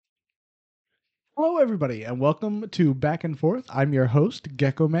Hello, everybody, and welcome to Back and Forth. I'm your host,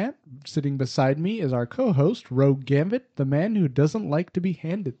 Gecko Man. Sitting beside me is our co-host, Rogue Gambit, the man who doesn't like to be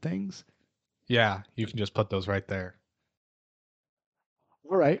handed things. Yeah, you can just put those right there.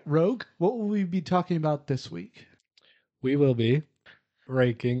 All right, Rogue, what will we be talking about this week? We will be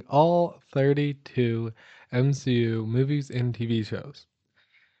ranking all 32 MCU movies and TV shows.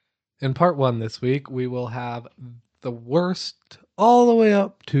 In part one this week, we will have the worst all the way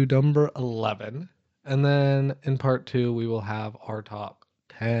up to number 11. And then in part two, we will have our top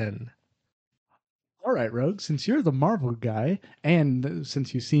 10. All right, Rogue, since you're the Marvel guy, and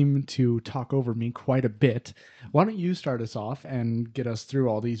since you seem to talk over me quite a bit, why don't you start us off and get us through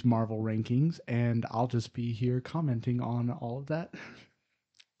all these Marvel rankings, and I'll just be here commenting on all of that.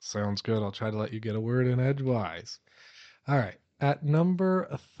 Sounds good. I'll try to let you get a word in edgewise. All right. At number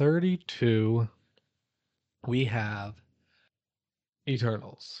 32, we have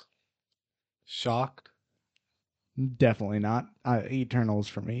Eternals. Shocked? Definitely not. Eternals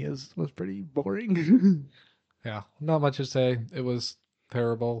for me was pretty boring. Yeah, not much to say. It was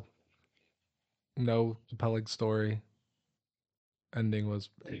terrible. No compelling story. Ending was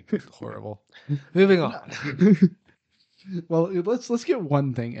horrible. Moving on. Well, let's get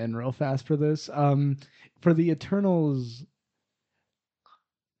one thing in real fast for this. For the Eternals,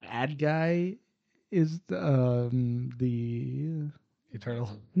 bad guy is Eternal.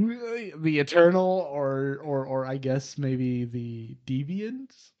 the Eternal, or I guess maybe the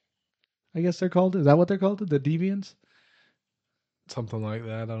Deviants. I guess they're called. Is that what they're called? The Deviants? Something like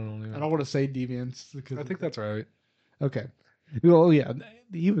that. I don't I even. don't want to say Deviants because I think that's right. okay. Well, yeah,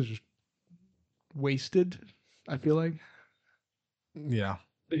 he was just wasted. I feel like. Yeah.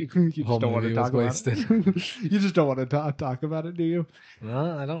 You The just whole don't want to movie was talk about wasted. it. You just don't want to talk about it, do you?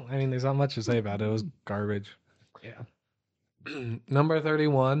 No, I don't. I mean, there's not much to say about it. It was garbage. Yeah. Number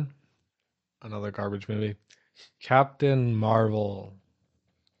 31. Another garbage movie. Captain Marvel.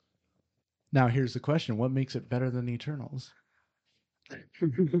 Now here's the question: what makes it better than Eternals?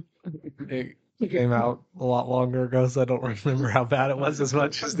 It came out a lot longer ago, so I don't remember how bad it was as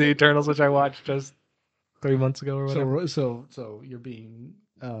much as the Eternals, which I watched just 3 months ago or whatever. So you're being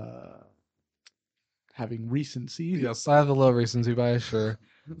having recency. Yes, I have a little recency bias, sure.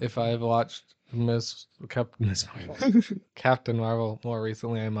 If I have watched Captain Marvel more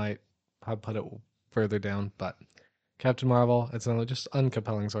recently, I might have put it further down. But Captain Marvel, it's a just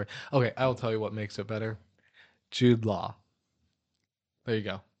uncompelling story. Okay, I will tell you what makes it better. Jude Law. There you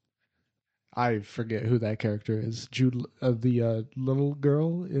go. I forget who that character is. Jude, the little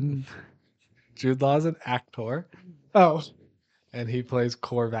girl in. Jude Law is an actor, Oh, and he plays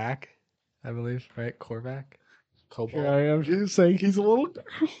Korvac, I believe, right? Korvac, here Cobalt. I am just saying he's a little girl.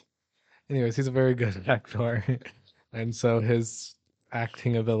 Anyways, he's a very good actor, and so his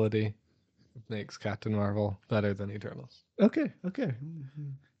acting ability makes Captain Marvel better than Eternals. Okay, okay.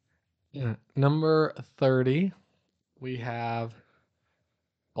 Yeah. Number 30, we have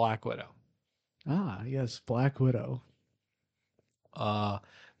Black Widow. Ah, yes, Black Widow. Uh,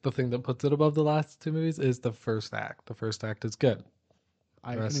 the thing that puts it above the last two movies is the first act. The first act is good. The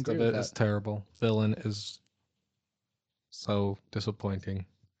I can rest agree of with it that. is terrible. Villain is so disappointing.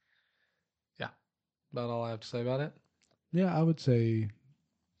 Yeah, about all I have to say about it. Yeah, I would say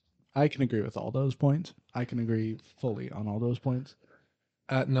I can agree with all those points. I can agree fully on all those points.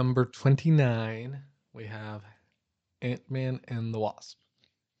 At number 29, we have Ant-Man and the Wasp.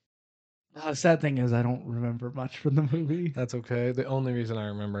 Sad thing is, I don't remember much from the movie. That's okay. The only reason I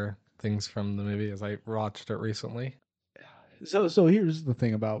remember things from the movie is I watched it recently. So here's the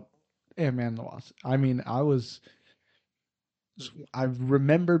thing about Ant Man and the Wasp. I mean, I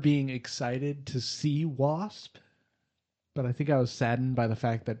remember being excited to see Wasp, but I think I was saddened by the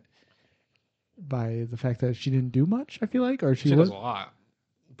fact that she didn't do much. I feel like, or she She does was. a lot,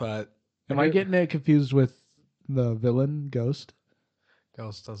 but Am I getting it confused with the villain Ghost?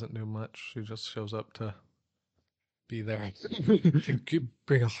 Ghost doesn't do much. She just shows up to be there.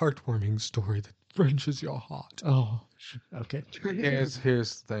 Bring a heartwarming story that wrenches your heart. Oh, okay. Here's the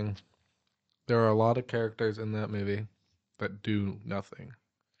thing. There are a lot of characters in that movie that do nothing.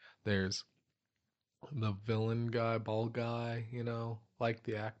 There's the villain guy, bald guy, like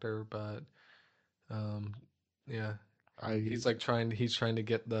the actor, but um yeah. I He's trying to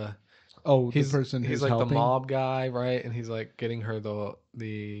get the Oh, the he's person he's who's like the helping mob guy, right? And he's like getting her the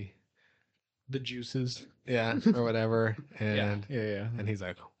the juices. yeah, or whatever. Yeah, And yeah, yeah. and he's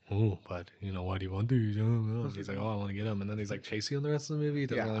like, oh, but what do you want to do? You don't know. And he's like, oh, I want to get him. And then he's like chasing him the rest of the movie. It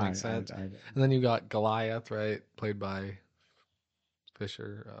doesn't Yeah, really make sense. I And then you got Goliath, right, played by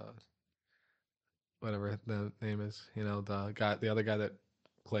Fisher, whatever the name is. The other guy that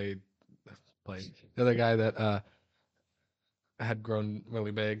played played. The other guy that had grown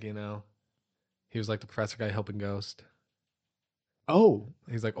really big, he was like the professor guy helping Ghost. Oh,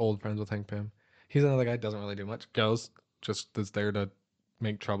 He's like old friends with Hank Pym. He's another guy doesn't really do much. Ghost just is there to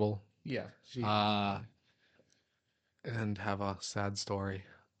make trouble. yeah. Uh and have a sad story.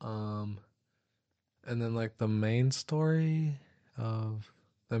 Um and then like the main story of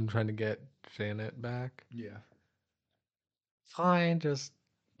them trying to get Janet back. Yeah. Fine, just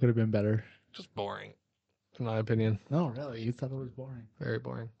Could have been better. boring, in my opinion. No, really, you thought it was boring. Very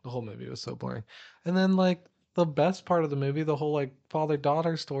boring. The whole movie was so boring. And then like the best part of the movie, the whole like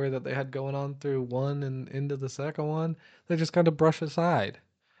father-daughter story that they had going on through one and into the second one, they just kind of brush aside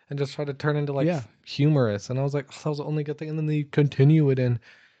and just try to turn into like Yeah. humorous. And I was like, oh, that was the only good thing. And then they continue it in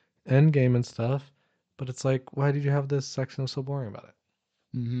Endgame and stuff. But it's like, why did you have this section so boring about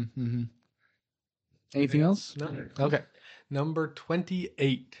it? Mm-hmm. Mm-hmm. Anything else? No. Okay. Number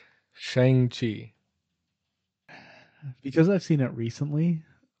 28, Shang-Chi. Because I've seen it recently,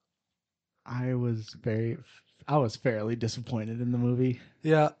 I was fairly disappointed in the movie.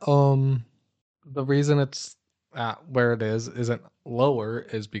 Yeah, the reason it's at where it is isn't lower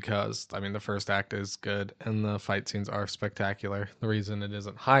is because I mean the first act is good and the fight scenes are spectacular. The reason it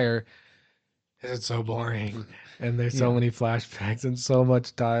isn't higher is it's so boring and there's so Yeah. many flashbacks and so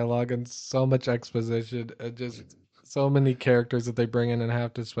much dialogue and so much exposition and just so many characters that they bring in and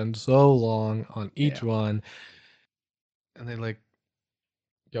have to spend so long on each Yeah. one and they like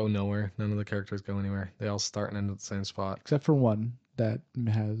go nowhere. None of the characters go anywhere. They all start and end at the same spot. Except for one that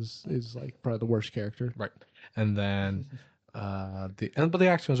is like probably the worst character. Right. And then but the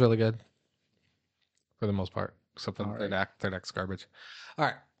action was really good for the most part, except for the All third right. act. Third act's garbage. All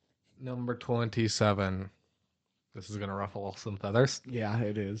right. Number 27. This is gonna ruffle some feathers. Yeah,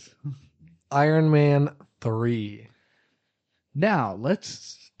 it is. Iron Man 3. Now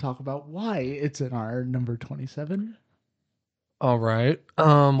let's talk about why it's in our number 27. All right.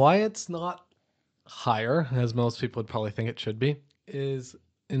 Why it's not higher, as most people would probably think it should be, is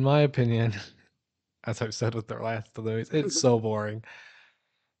in my opinion, as I've said with the last of the movies, it's so boring.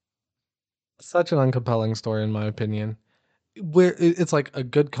 Such an uncompelling story, in my opinion. Where it's like a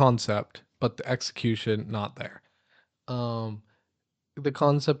good concept, but the execution not there. Um, the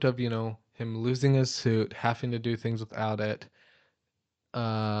concept of him losing his suit, having to do things without it,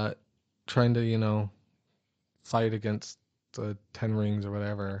 uh, trying to fight against the Ten Rings or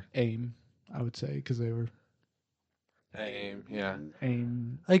whatever. AIM, I would say, because they were Aim, yeah,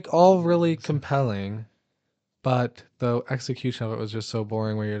 AIM. like all really compelling, but the execution of it was just so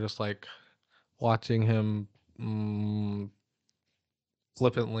boring. Where you're just like watching him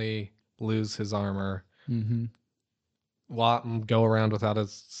flippantly lose his armor, Mm-hmm. go around without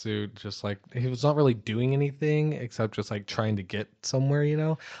his suit, just like he was not really doing anything except just like trying to get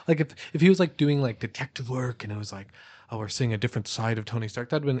somewhere, like if he was like doing like detective work and it was like, oh, we're seeing a different side of Tony Stark,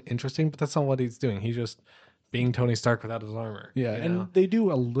 that'd been interesting, but that's not what he's doing. He's just being Tony Stark without his armor. Yeah, and they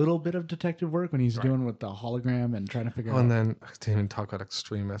do a little bit of detective work when he's Right. doing with the hologram and trying to figure Oh, out. and then I didn't even talk about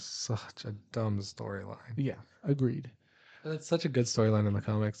Extremis. Such a dumb storyline. Yeah, agreed. And it's such a good storyline in the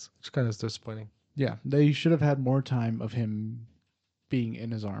comics, which kind of is disappointing. Yeah, they should have had more time of him being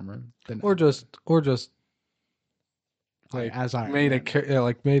in his armor than Or just like as Iron made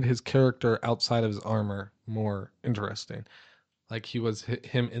Man. made his character outside of his armor more interesting. Like he was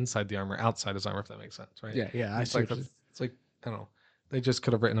him inside the armor, outside his armor, if that makes sense, right? Yeah. I It's see. like it's like I don't know. They just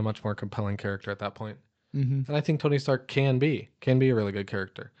could have written a much more compelling character at that point. Mm-hmm. And I think Tony Stark can be a really good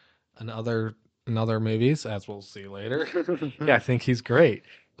character. In other movies, as we'll see later, yeah, I think he's great,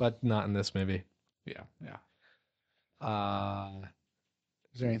 but not in this movie. Yeah. Uh,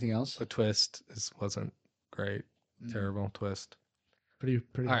 Is there anything else? the twist wasn't great. Terrible twist. Pretty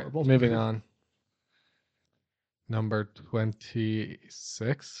All right, horrible. moving on. Number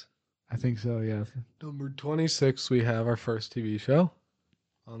 26. I think so. Yeah. Number 26, we have our first TV show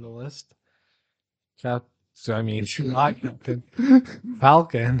on the list. Not Captain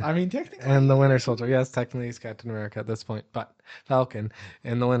Falcon I mean, technically, and the Winter Soldier. Yes, technically he's Captain America at this point, but Falcon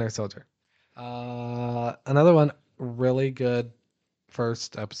and the Winter Soldier. Another one, really good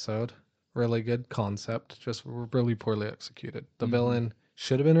first episode, really good concept, just really poorly executed. The villain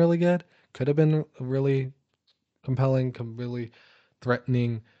should have been really good, could have been really compelling, really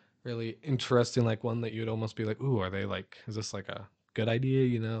threatening, really interesting, like one that you'd almost be like, ooh, are they like, is this like a good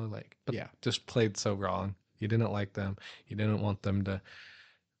idea, but just played so wrong. You didn't like them. You didn't want them to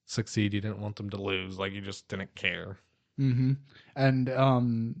succeed. You didn't want them to lose. Like you just didn't care. Mm-hmm.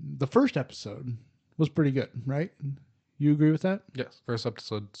 And the first episode was pretty good, right? You agree with that? Yes, first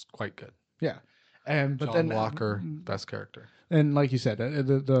episode's quite good. Yeah. And but John then Walker, best character. And like you said,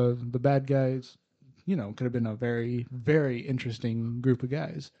 the bad guys, could have been a very very interesting group of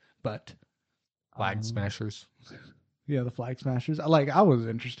guys, but Flag um, smashers. yeah, the Flag Smashers. I was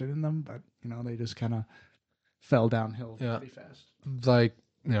interested in them, but they just kind of fell downhill Yeah, pretty fast. like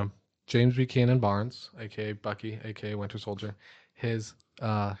you know James Buchanan Barnes, aka Bucky, aka Winter Soldier. His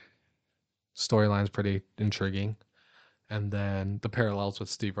storyline's pretty intriguing, and then the parallels with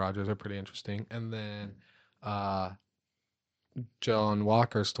Steve Rogers are pretty interesting, and then uh, John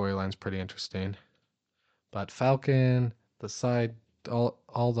Walker's storyline's pretty interesting. But Falcon, the side,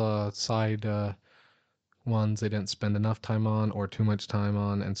 all the side ones they didn't spend enough time on or too much time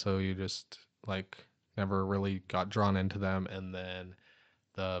on, and so you just like never really got drawn into them. And then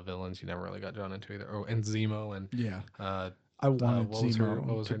the villains you never really got drawn into either. Oh, and Zemo and Yeah, uh, I wanted what Zemo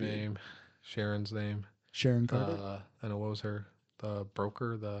was to her be name? Sharon's name. Sharon Carter. I know what was her the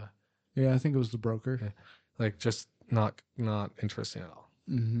broker the Yeah, I think it was the broker. yeah, like just not interesting at all.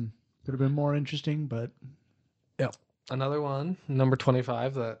 Mm-hmm. Could have been more interesting, but Yep. Another one, number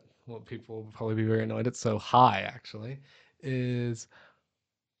 25, that people will probably be very annoyed it's so high actually, is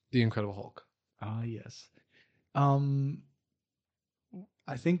The Incredible Hulk. yes. Um,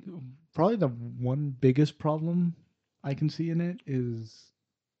 I think probably the one biggest problem I can see in it is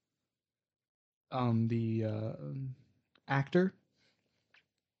the actor.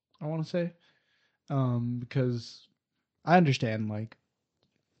 I want to say because I understand like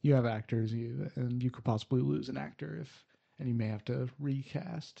you have actors and you could possibly lose an actor if and you may have to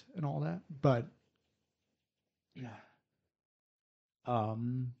recast and all that, but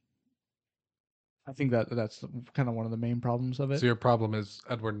um I think that's kind of one of the main problems of So it. your problem is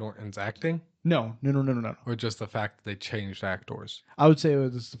Edward Norton's acting, No, no, no, no, no, no. or just the fact that they changed actors? I would say it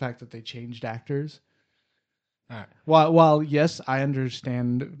was the fact that they changed actors. All right. While yes, I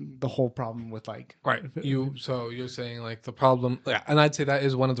understand the whole problem with like Right. So you're saying like the problem, yeah, and I'd say that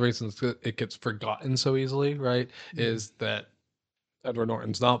is one of the reasons that it gets forgotten so easily, right? Is that Edward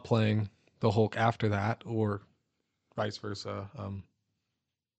Norton's not playing the Hulk after that, or vice versa.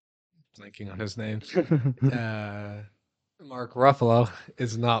 Blanking on his name. Uh, Mark Ruffalo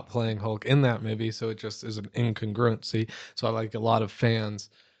is not playing Hulk in that movie, so it just is an incongruency. So I like a lot of fans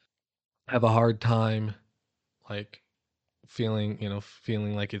have a hard time like feeling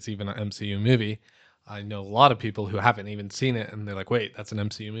like it's even an MCU movie. I know a lot of people who haven't even seen it and they're like, "Wait, that's an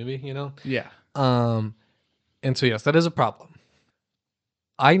MCU movie?" Yeah. Um and so yes, that is a problem.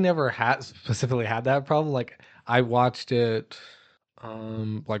 I never had specifically had that problem. Like I watched it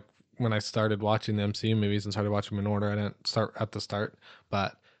like when I started watching the MCU movies and started watching them in order. I didn't start at the start,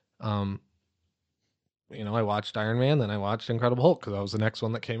 but um I watched Iron Man, then I watched Incredible Hulk because that was the next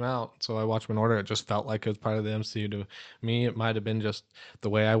one that came out. So I watched them in order. It just felt like it was part of the MCU to me. It might have been just the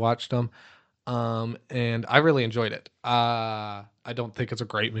way I watched them. And I really enjoyed it. I don't think it's a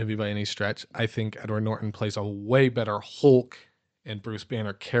great movie by any stretch. I think Edward Norton plays a way better Hulk and Bruce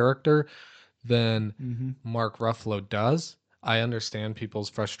Banner character than Mm-hmm. Mark Ruffalo does. I understand people's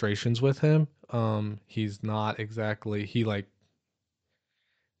frustrations with him. He's not exactly he like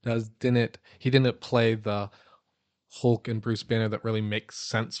does didn't he didn't play the Hulk and Bruce Banner that really makes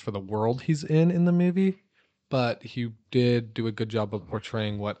sense for the world he's in the movie, but he did do a good job of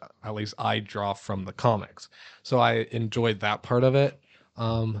portraying what at least I draw from the comics. So I enjoyed that part of it.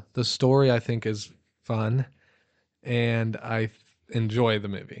 The story I think is fun, and enjoy the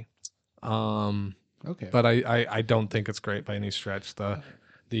movie. Um, Okay. but I don't think it's great by any stretch. The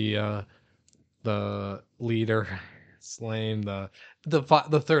the leader is lame. The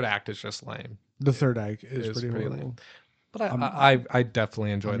third act is just lame. The It third act is is pretty pretty lame. horrible. But Um, I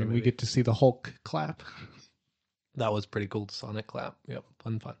definitely I enjoy the mean, we movie. get to see the Hulk clap. That was pretty cool. Sonic clap. Yep,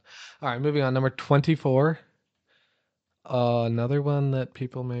 fun. All right, moving on. Number 24. Another one that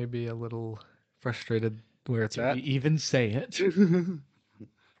people may be a little frustrated where it's Did we at. even say it?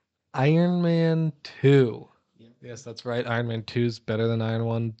 Iron Man 2. Yes, that's right. Iron Man 2 is better than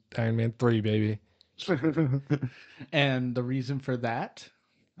Iron Man 3, baby. And the reason for that,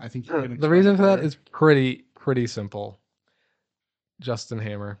 I think you can The explain reason it for that better. is pretty simple. Justin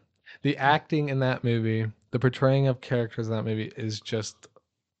Hammer. The acting in that movie, the portraying of characters in that movie is just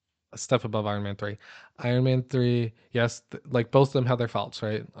a step above Iron Man 3. Iron Man 3, yes, like both of them have their faults,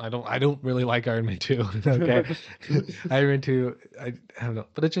 right? I don't really like Iron Man 2. Okay. Iron Man 2, I don't know,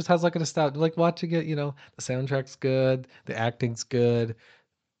 but it just has like a nostalgia like watching it, the soundtrack's good, the acting's good.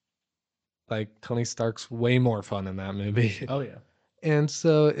 Like Tony Stark's way more fun in that movie. Oh yeah. And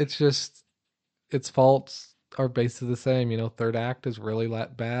so it's just its faults are basically the same, third act is really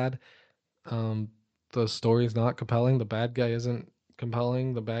bad. Um the story's not compelling, the bad guy isn't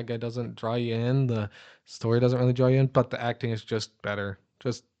compelling. The bad guy doesn't draw you in. The story doesn't really draw you in, but the acting is just better.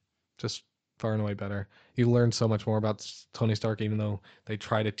 Just far and away better. You learn so much more about Tony Stark, even though they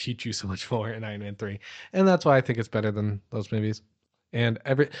try to teach you so much more in Iron Man 3. And that's why I think it's better than those movies. And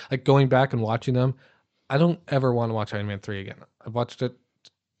every like going back and watching them, I don't ever want to watch Iron Man 3 again. I've watched it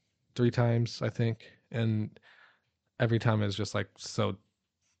 3 times, I think, and every time it's just like so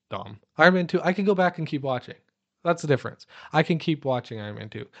dumb. Iron Man 2, I can go back and keep watching. That's the difference. I can keep watching Iron Man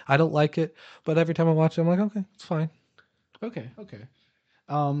 2. I don't like it, but every time I watch it, I'm like, okay, it's fine. Okay, okay.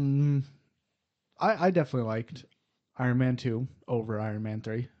 Um, I definitely liked Iron Man 2 over Iron Man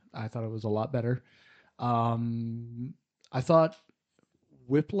 3. I thought it was a lot better. Um, I thought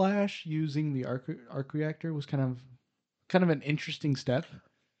Whiplash using the arc reactor was kind of an interesting step.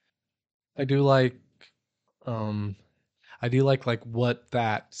 I do like um I do like what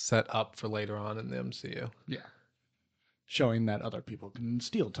that set up for later on in the MCU. Yeah. Showing that other people can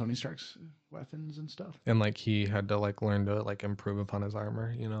steal Tony Stark's weapons and stuff. And like he had to like learn to like improve upon his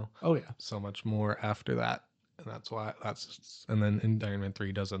armor, Oh yeah. so much more after that. And that's why and then in Iron Man 3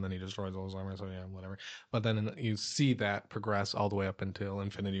 he does it and then he destroys all his armor, so yeah, whatever. But then you see that progress all the way up until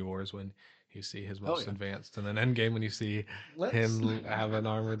Infinity Wars when you see his Oh most yeah. advanced, and then Endgame when you see Let's him have an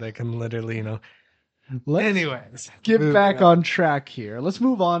armor that can literally. let's Anyways, get moving back on. on track here. Let's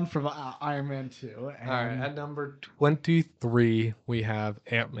move on from Iron Man 2. All right, And at number 23 we have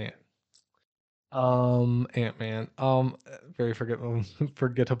Ant-Man. Ant-Man. Very forgettable,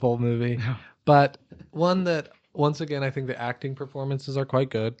 forgettable movie, but one that once again I think the acting performances are quite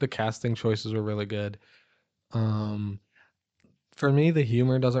good. The casting choices were really good. Um, for me, the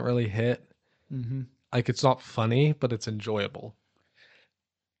humor doesn't really hit. hmm Like it's not funny, but it's enjoyable.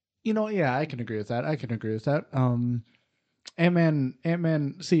 yeah, I can agree with that. I can agree with that. Ant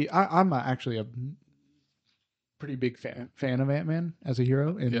Man. See, I'm actually a pretty big fan of Ant Man as a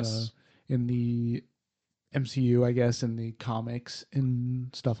hero Yes, in the MCU, I guess, in the comics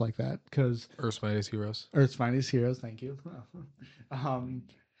and stuff like that. Because Earth's Mightiest Heroes. Earth's Finest Heroes, thank you. um,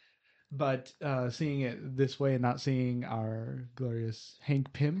 but seeing it this way and not seeing our glorious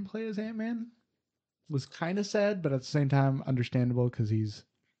Hank Pym play as Ant Man was kind of sad, but at the same time understandable because he's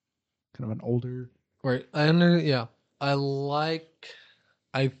kind of an older. Right. Yeah. I like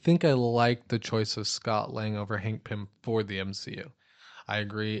I think I like the choice of Scott Lang over Hank Pym for the MCU. I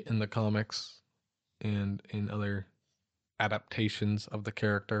agree in the comics and in other adaptations of the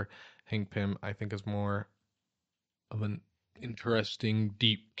character, Hank Pym I think is more of an interesting,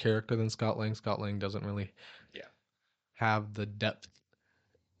 deep character than Scott Lang. Scott Lang doesn't really Yeah. have the depth,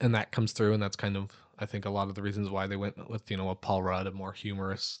 and that comes through, and that's kind of I think a lot of the reasons why they went with a Paul Rudd, a more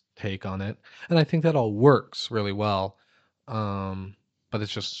humorous take on it, and I think that all works really well. But it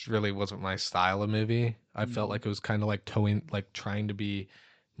just really wasn't my style of movie. I felt Mm-hmm. like it was kind of like trying to be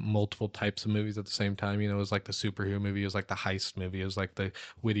multiple types of movies at the same time. It was like the superhero movie, it was like the heist movie, it was like the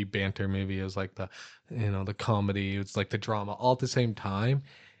witty banter movie, it was like the comedy, it was like the drama all at the same time.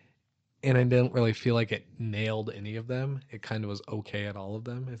 And I didn't really feel like it nailed any of them. It kind of was okay at all of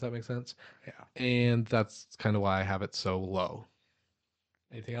them, if that makes sense. Yeah. And that's kind of why I have it so low.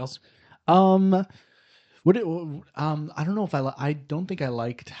 Anything else? Um. What it, I don't know if I don't think I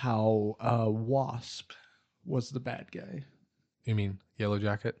liked how Wasp was the bad guy. You mean Yellow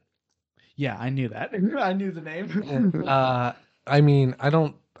Jacket? Yeah, I knew that. I knew the name. uh, I mean, I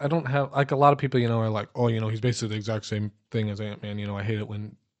don't have like a lot of people, are like, oh, he's basically the exact same thing as Ant Man. I hate it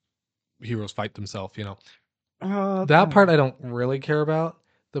when heroes fight themselves. That Uh, part I don't really care about.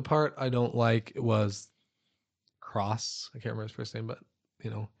 The part I don't like was Cross. I can't remember his first name, but you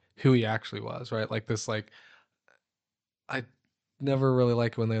know who he actually was, right? Like this, like I never really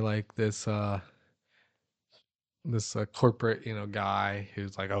like when they like this corporate guy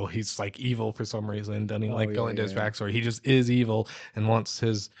who's like, oh, he's like evil for some reason, doesn't he oh like go yeah, into yeah, his yeah. backstory, he just is evil and wants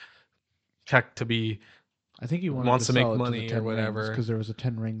his check to be I think he wanted to wants to sell make it to the money or Ten Rings whatever. because there was a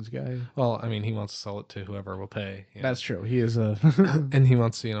Ten Rings guy. Well, I mean, he wants to sell it to whoever will pay, That's true. He is a. and he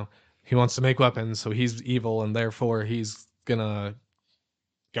wants to he wants to make weapons, so he's evil and therefore he's gonna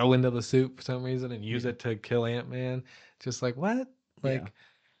go into the suit for some reason and use Yeah, it to kill Ant-Man. Just like what? yeah, Like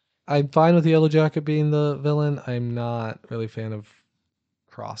I'm fine with Yellow Jacket being the villain. I'm not really a fan of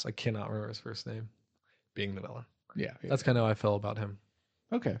Cross. I cannot remember his first name being the villain. yeah, yeah, That's yeah. kind of how I feel about him.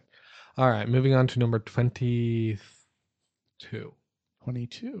 Okay, All right, moving on to number 22.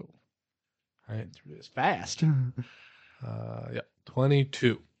 22. All right. Getting through this fast. Yeah,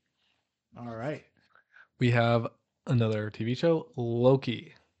 22. All right, We have another TV show,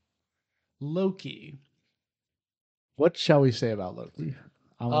 Loki. Loki. What shall we say about Loki?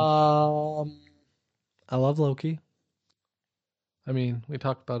 Um, Um, I love Loki. I mean, we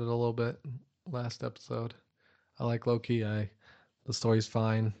talked about it a little bit last episode. I like Loki. The story's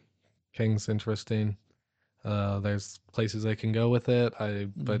fine. King's interesting. There's places they can go with it.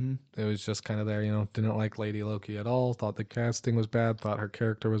 But Hmm. it was just kind of there. Didn't like Lady Loki at all. Thought the casting was bad. Thought her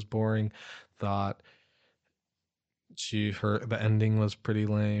character was boring. Thought the ending was pretty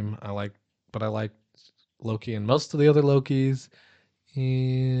lame. But I liked Loki and most of the other Lokis.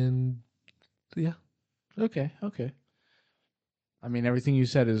 And yeah, Okay, okay. I mean, everything you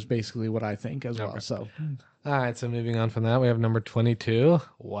said is basically what I think as well. okay. So, All right. So moving on from that, we have number 22.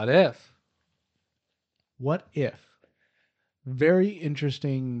 What if? what if? Very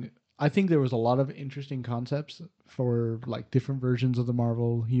interesting. I think there was a lot of interesting concepts for like different versions of the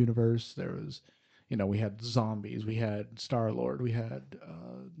Marvel universe. There was, we had zombies, we had Star Lord, we had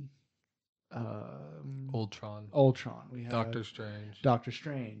Ultron, Ultron, we had Doctor Strange. Doctor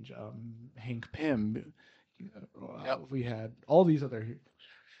Strange, Hank Pym. Yep. We had all these other.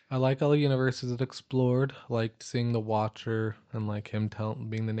 I like all the universes it explored. Liked seeing the Watcher and like him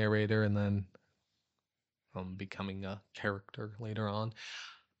being the narrator and then becoming a character later on.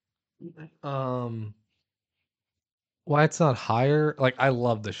 Um, why it's not higher? Like I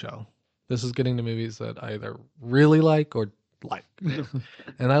love the show. This is getting to movies that I either really like or like,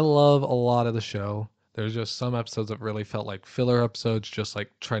 and I love a lot of the show. There's just some episodes that really felt like filler episodes, just like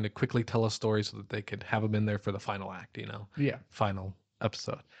trying to quickly tell a story so that they could have them in there for the final act, Yeah. final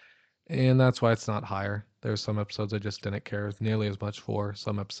episode. And that's why it's not higher. There's some episodes I just didn't care nearly as much for.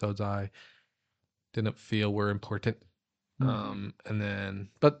 Some episodes I didn't feel were important.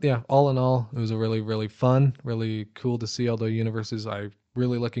 But yeah, all in all, it was a really, really fun, really cool to see all the universes. I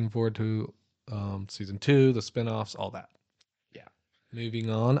really looking forward to season 2, the spin-offs, all that. Yeah. Moving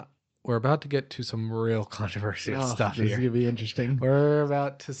on, we're about to get to some real controversial stuff This is here. gonna be interesting. We're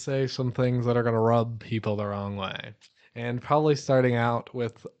about to say some things that are going to rub people the wrong way. And probably starting out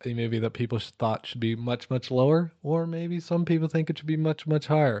with a movie that people thought should be much, much lower, or maybe some people think it should be much, much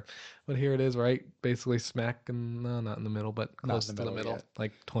higher. But here it is, right? Basically smack and no, not in the middle, but Not close in to the the middle middle. yet.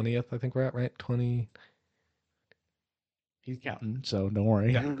 Like 20th, I think we're at, right? 20. He's counting, so don't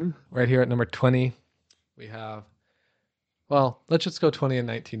worry. Yeah. Right here at number 20, we have, well, let's just go 20 and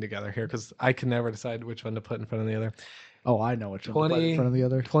 19 together here because I can never decide which one to put in front of the other. Oh, I know which one to put in front of the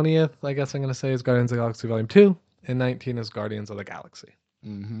other. 20th, I guess I'm going to say, is Guardians of the Galaxy Volume 2, and 19 is Guardians of the Galaxy.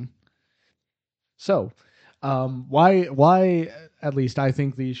 Mm-hmm. So, why at least I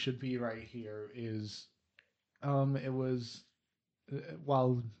think these should be right here is, it was,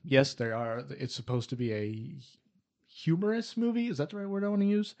 while yes, they are. It's supposed to be a humorous movie. Is that the right word I want to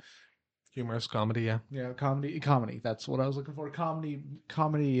use? Humorous comedy, yeah. Yeah, comedy. That's what I was looking for. Comedy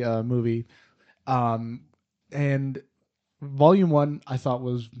movie. And Volume One I thought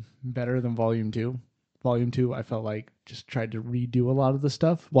was better than Volume Two. Volume Two I felt like just tried to redo a lot of the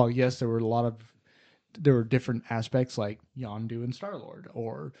stuff. While yes, there were different aspects like Yondu and Star Lord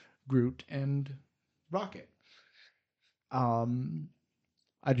or Groot and Rocket. Um,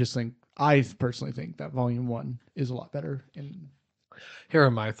 I personally think that Volume One is a lot better. Here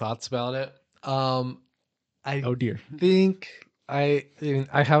are my thoughts about it. I Oh dear. think I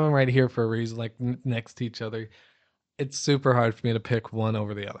have them right here for a reason, like next to each other. It's super hard for me to pick one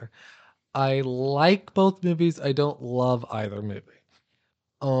over the other. I like both movies. I don't love either movie.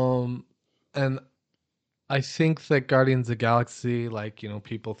 And I think that Guardians of the Galaxy, like,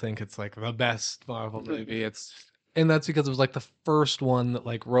 people think it's like the best Marvel movie. And that's because it was like the first one that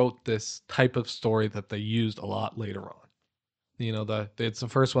like wrote this type of story that they used a lot later on. It's the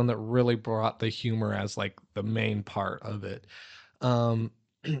first one that really brought the humor as like the main part of it. Um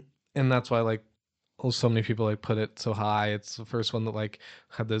and that's why like so many people like put it so high. It's the first one that like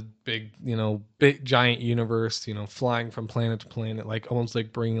had this big giant universe, flying from planet to planet, like almost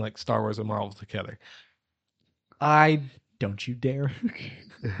like bringing like Star Wars and Marvel together. I Don't you dare.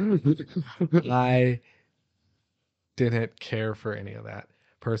 I didn't care for any of that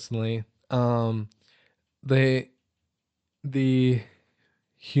personally. The the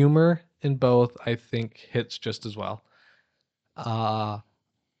humor in both I think hits just as well. Uh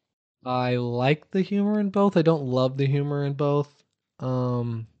I like the humor in both. I don't love the humor in both. I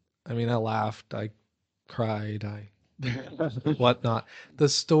mean I laughed, I cried, I whatnot. The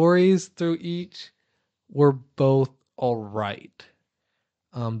stories through each were both all right.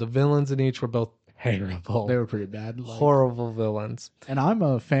 The villains in each were both terrible. They were pretty bad. Horrible villains. And I'm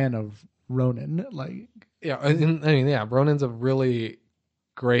a fan of Ronan. Like, Yeah, I mean, yeah, Ronan's a really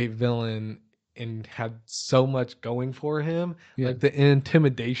great villain and had so much going for him. yeah. Like the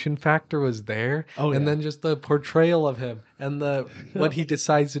intimidation factor was there, Oh, and yeah. then just the portrayal of him and the what he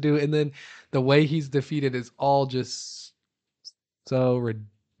decides to do, and then the way he's defeated is all just So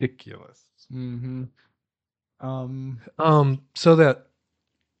ridiculous. Mm-hmm. Um. So that,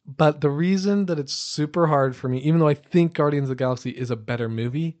 but the reason that it's super hard for me, even though I think Guardians of the Galaxy is a better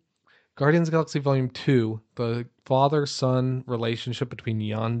movie, Guardians of the Galaxy Volume 2, the father son relationship between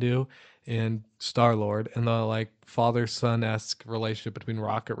Yondu and Star Lord, and the like father son esque relationship between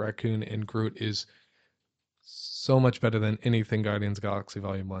Rocket Raccoon and Groot is so much better than anything Guardians of the Galaxy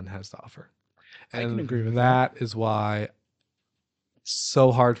Volume 1 has to offer. I can And agree with that. that is why it's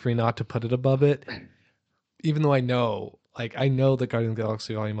so hard for me not to put it above it, even though I know that Guardians of the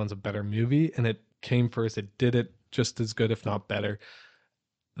Galaxy Volume 1's a better movie and it came first. It did it just as good, if not better.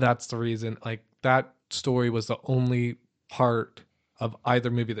 That's the reason. Like, that story was the only part of either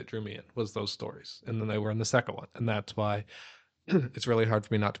movie that drew me in, was those stories. And then they were in the second one. And that's why it's really hard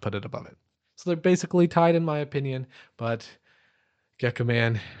for me not to put it above it. So they're basically tied in my opinion, but Gecko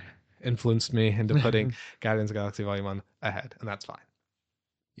Man influenced me into putting Guardians of the Galaxy Volume 1 ahead, and that's fine.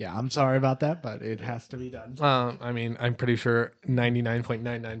 Yeah, I'm sorry about that, but it has to be done. I mean, I'm pretty sure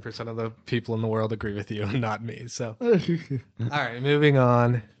 99.99% of the people in the world agree with you, not me. So, all right, moving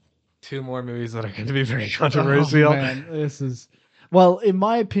on. Two more movies that are going to be very controversial. Oh, man, this is well, in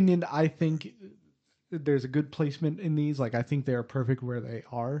my opinion, I think there's a good placement in these. Like, I think they're perfect where they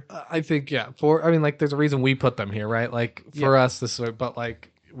are. I think, yeah. Like, there's a reason we put them here, right? Like, for us, this way, but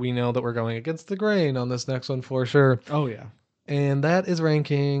like, we know that we're going against the grain on this next one for sure. Oh yeah, And that is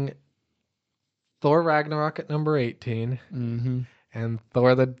ranking Thor Ragnarok at number 18 mm-hmm. and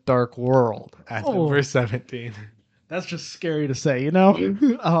Thor the Dark World at number 17. That's just scary to say, you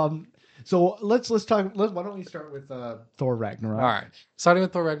know. So let's talk. Why don't we start with Thor Ragnarok? All right, starting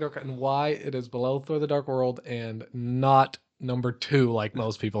with Thor Ragnarok and why it is below Thor the Dark World and not number 2 like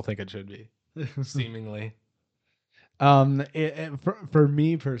most people think it should be, seemingly. For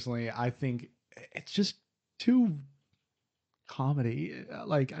me personally, I think it's just too comedy.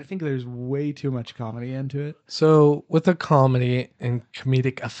 Like, I think there's way too much comedy into it. So with the comedy and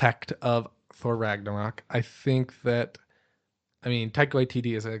comedic effect of Thor Ragnarok, I think that, I mean, Taika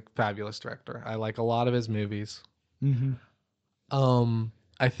Waititi is a fabulous director. I like a lot of his movies. Mm-hmm.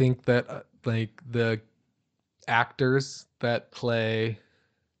 I think that like the actors that play,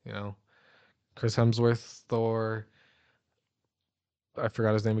 you know, Chris Hemsworth, Thor, I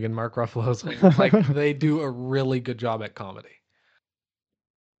forgot his name again, Mark Ruffalo's like they do a really good job at comedy.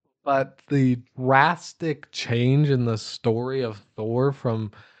 But the drastic change in the story of Thor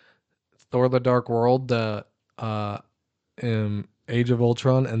from Thor the Dark World to Age of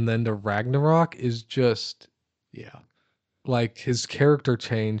Ultron and then to Ragnarok is just, Yeah. like, his character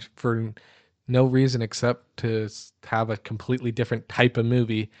change for no reason except to have a completely different type of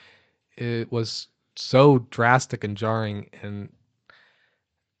movie. It was so drastic and jarring, and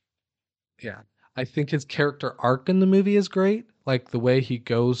yeah, I think his character arc in the movie is great. Like the way he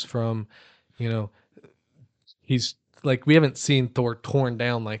goes from, you know, he's like, we haven't seen Thor torn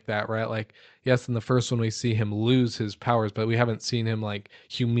down like that, right? Like, yes, in the first one we see him lose his powers, but we haven't seen him like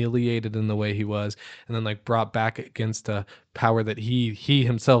humiliated in the way he was, and then like brought back against a power that he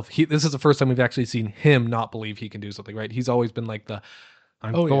himself this is the first time we've actually seen him not believe he can do something, right? He's always been like the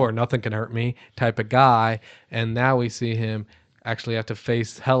I'm Thor, yeah. nothing can hurt me type of guy, and now we see him actually have to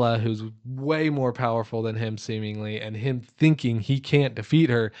face Hela, who's way more powerful than him seemingly, and him thinking he can't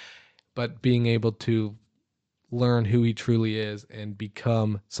defeat her, but being able to learn who he truly is and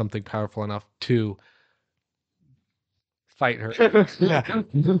become something powerful enough to fight her.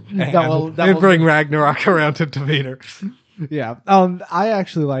 And bring Ragnarok around to defeat her. Yeah. I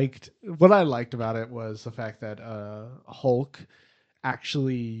actually liked what I liked about it was the fact that Hulk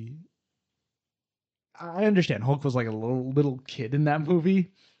actually. I understand Hulk was like a little kid in that movie,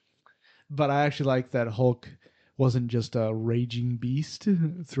 but I actually like that Hulk wasn't just a raging beast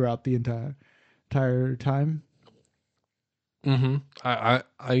throughout the entire time. Mm-hmm.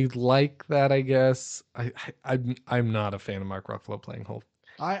 I like that. I guess I'm not a fan of Mark Ruffalo playing Hulk.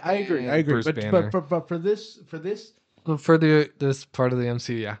 I agree. I agree. Bruce Banner. But for this For this part of the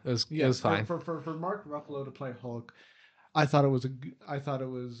MCU, yeah, it was fine. For Mark Ruffalo to play Hulk, I thought it was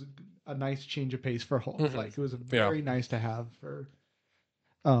a nice change of pace for Hulk. Mhm. Like, it was very nice to have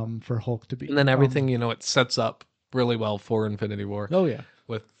for Hulk to be. And then everything, it sets up really well for Infinity War. Oh yeah.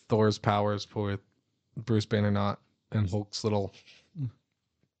 With Thor's powers, for Bruce Banner not, and Hulk's little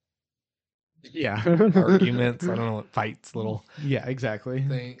arguments. I don't know, fights, little Yeah, exactly.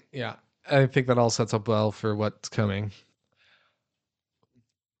 thing. Yeah, I think that all sets up well for what's coming.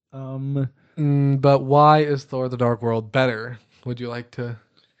 But why is Thor: The Dark World better? Would you like to?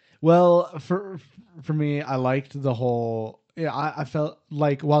 Well, for me, I liked the whole. Yeah, I felt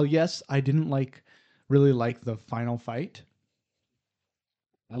like, while yes, I didn't really like the final fight.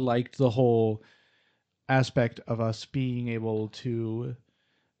 I liked the whole aspect of us being able to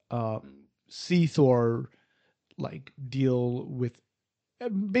see Thor like deal with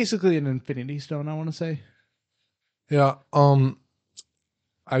basically an Infinity Stone. I want to say. Yeah,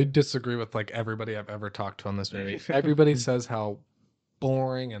 I disagree with like everybody I've ever talked to on this movie. Everybody says how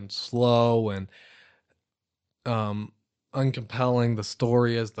boring and slow and um uncompelling the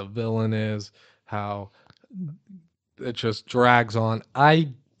story is, the villain is, how it just drags on. I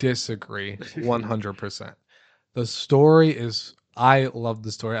disagree 100%. The story is, I love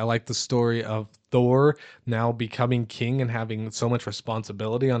the story. I like the story of Thor now becoming king and having so much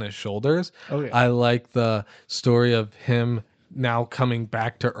responsibility on his shoulders. Oh yeah. I like the story of him now coming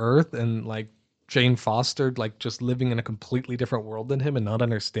back to Earth and like Jane Foster like just living in a completely different world than him and not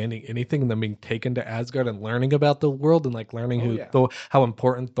understanding anything and then being taken to Asgard and learning about the world and like learning Oh who yeah. Thor, how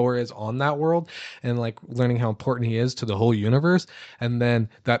important Thor is on that world and like learning how important he is to the whole universe, and then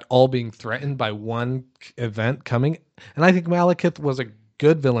that all being threatened by one event coming. And I think Malekith was a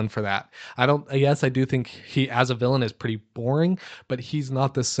good villain for that. I don't, yes, I do think he as a villain is pretty boring, but he's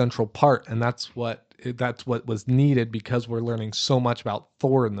not the central part. And that's what was needed because we're learning so much about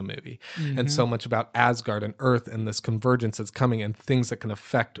Thor in the movie and Mm-hmm. so much about Asgard and Earth and this convergence that's coming and things that can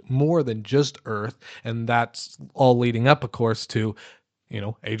affect more than just Earth. And that's all leading up, of course, to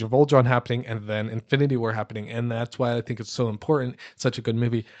Age of Ultron happening and then Infinity War happening. And that's why I think it's so important. Such a good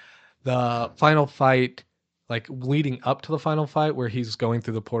movie. The final fight, like leading up to the final fight where he's going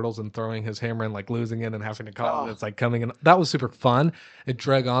through the portals and throwing his hammer and like losing it and having to call it, Oh it's like coming in. That was super fun. It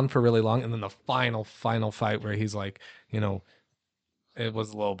dragged on for really long. And then the final fight where he's like, you know, it was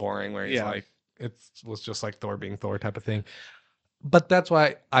a little boring where he's yeah. like, it was just like Thor being Thor type of thing. But that's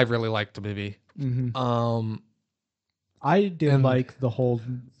why I really liked the movie. Mm-hmm. Um, I did and like the whole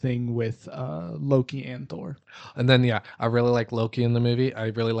thing with Loki and Thor. And then yeah, I really like Loki in the movie. I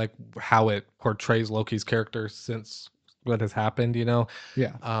really like how it portrays Loki's character since what has happened,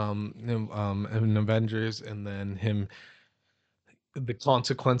 Yeah. in Avengers, and then him, the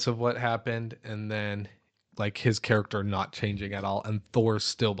consequence of what happened, and then like his character not changing at all, and Thor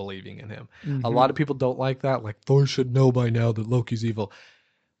still believing in him. A Mm-hmm. lot of people don't like that. Like Thor should know by now that Loki's evil.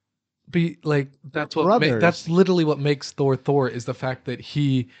 Be like that's Brothers. literally what makes Thor Thor is the fact that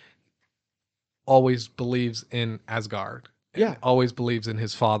he always believes in Asgard and Yeah. always believes in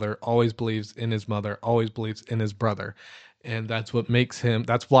his father, always believes in his mother, always believes in his brother. And that's what makes him,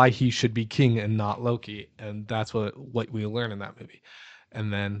 that's why he should be king and not Loki. And that's what we learn in that movie.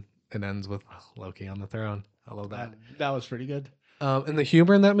 And then it ends with Loki on the throne. I love that. That was pretty good. And the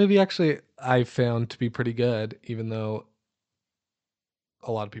humor in that movie actually I found to be pretty good, even though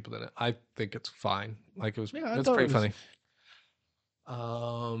a lot of people didn't. I think it's fine. Like Yeah, I it's thought it pretty was. funny.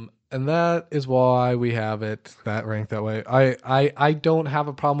 And that is why we have it that ranked that way. I don't have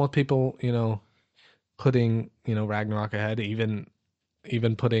a problem with people, putting, Ragnarok ahead, even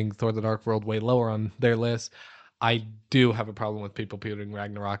putting Thor the Dark World way lower on their list. I do have a problem with people putting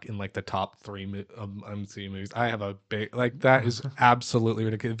Ragnarok in like the top three MCU movies. I have a big like that is absolutely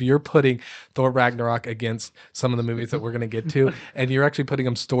ridiculous. If you're putting Thor Ragnarok against some of the movies that we're gonna get to, and you're actually putting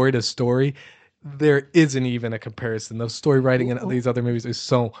them story to story, there isn't even a comparison. The story writing in these other movies is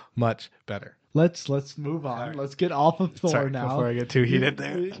so much better. Let's move on. Right. Let's get off of Thor Sorry, now. before I get too heated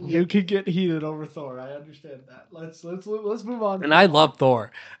there. You can get heated over Thor. I understand that. Let's move on. And I love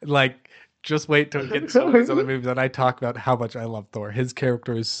Thor. Like, just wait till we get to some of these other movies that I talk about how much I love Thor. His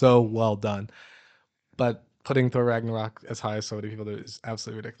character is so well done. But putting Thor Ragnarok as high as so many people do is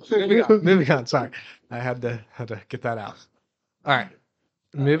absolutely ridiculous. Moving on. Sorry, I had to get that out. All right,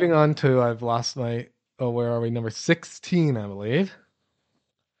 moving on to I've lost my. Oh, where are we? Number 16, I believe.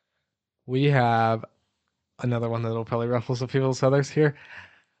 We have another one that'll probably ruffle some people's feathers here.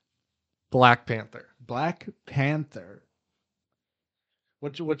 Black Panther. Black Panther.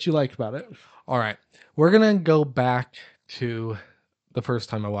 What you liked about it? All right, we're gonna go back to the first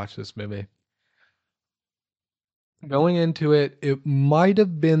time I watched this movie. Going into it, it might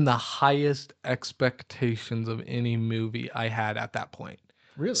have been the highest expectations of any movie I had at that point.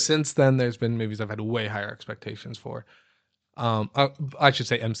 Really? Since then, there's been movies I've had way higher expectations for. I should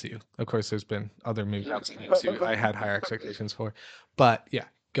say MCU. Of course, there's been other movies outside the MCU I had higher expectations for. But yeah,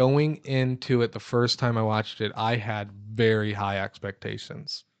 going into it the first time I watched it, I had very high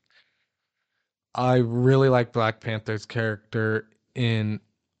expectations. I really like Black Panther's character in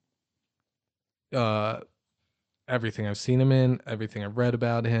uh everything I've seen him in, everything I've read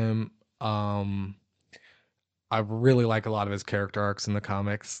about him. Um, I really like a lot of his character arcs in the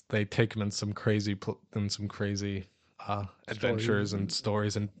comics. They take him in some crazy adventures and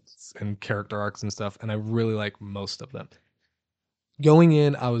stories and character arcs and stuff, and I really like most of them. going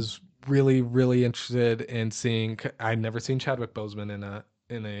in, I was really, really interested in seeing. I'd never seen Chadwick Boseman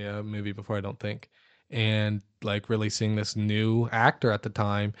in a movie before, I don't think, and like really seeing this new actor at the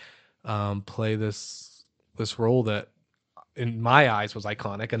time play this role that in my eyes was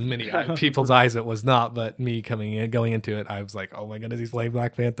iconic, and many people's eyes it was not. But me going into it, I was like, oh my goodness, he's playing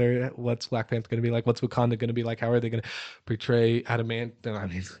Black Panther. What's Black Panther going to be like? What's Wakanda going to be like? How are they going to portray adamant? I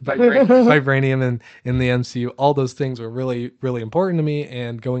mean, vibranium in the MCU? All those things were really, really important to me.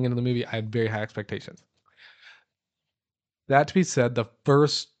 And going into the movie, I had very high expectations. That to be said, the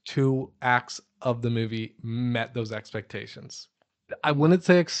first two acts of the movie met those expectations. I wouldn't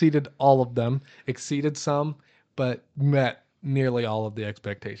say exceeded all of them, exceeded some, but met nearly all of the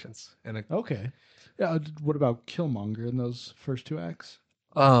expectations. And Okay. Yeah. What about Killmonger in those first two acts?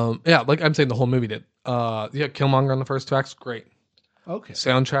 yeah, like I'm saying, the whole movie did. Yeah, Killmonger in the first two acts, great. Okay.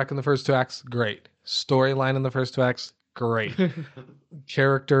 Soundtrack in the first two acts, great. Storyline in the first two acts, great.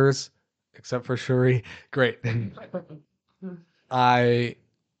 Characters, except for Shuri, great. I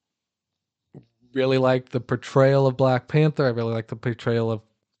really liked the portrayal of Black Panther. I really liked the portrayal of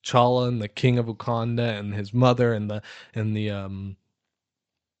T'Challa and the King of Wakanda and his mother and the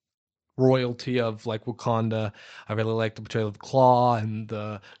royalty of like Wakanda. I really like the portrayal of Claw and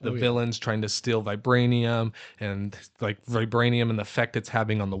the Oh, yeah. villains trying to steal vibranium and like vibranium and the effect it's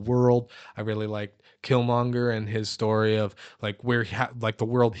having on the world. I really liked Killmonger and his story of like where like the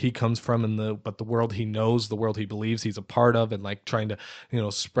world he comes from and the world he knows, the world he believes he's a part of, and like trying to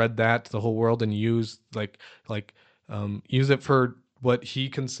spread that to the whole world and use use it for what he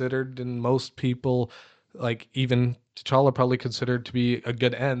considered and most people like even T'Challa probably considered to be a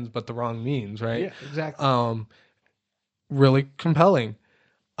good end, but the wrong means, right? Yeah, exactly. Really compelling.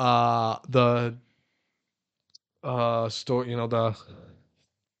 The story, the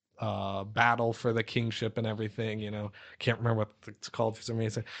battle for the kingship and everything, can't remember what it's called for some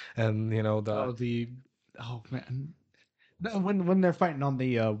reason. And Oh, oh man, when they're fighting on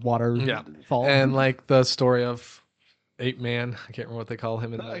the waterfall. and like the story of Ape Man. I can't remember what they call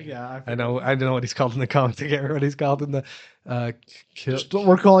him in the. Yeah, I don't know what he's called in the comics. I can't remember what he's called in the. Just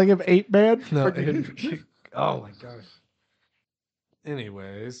we're calling him Ape Man. No. Oh my gosh.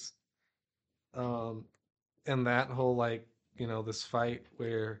 Anyways, um, and that whole this fight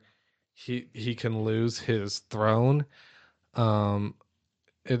where he can lose his throne, um,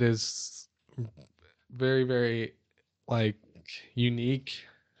 it is very, very like unique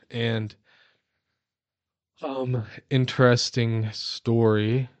and interesting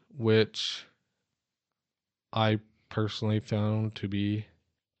story, which I personally found to be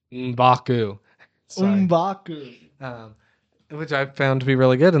M'Baku. Sorry. Umbaku. Which I found to be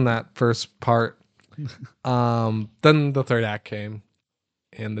really good in that first part. Then the third act came,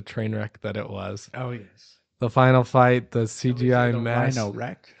 and the train wreck that it was. Oh yes. The final fight, the CGI The mess. Rhino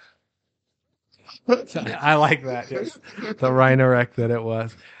wreck. I like that. Yes. The rhino wreck that it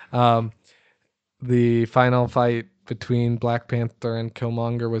was. The final fight between Black Panther and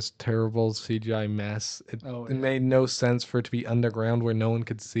Killmonger was terrible CGI mess. It made no sense for it to be underground where no one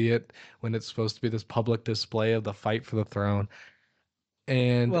could see it when it's supposed to be this public display of the fight for the throne.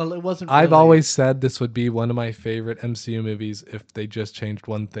 And Well, it wasn't. I've really- always said this would be one of my favorite MCU movies if they just changed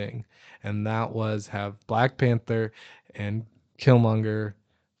one thing, and that was have Black Panther and Killmonger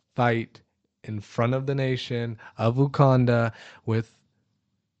fight in front of the nation of Wakanda with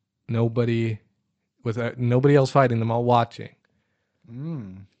nobody nobody else fighting them, all watching.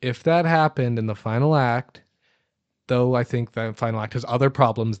 If that happened in the final act, though I think the final act has other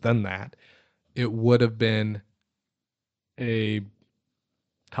problems than that, it would have been a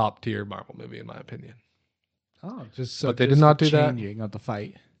top tier Marvel movie in my opinion. Oh, just But they did not do that. Changing of the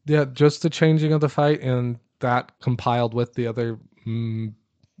fight. Yeah, just the changing of the fight and that compiled with the other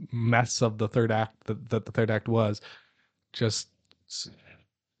mess of the third act that the third act was just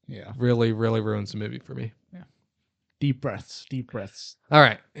really, really ruins the movie for me. Yeah. Deep breaths. Deep breaths. All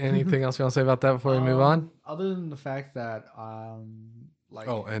right. Anything else you want to say about that before we move on? Other than the fact that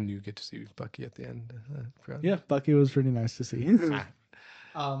and you get to see Bucky at the end. Yeah, Bucky was pretty nice to see.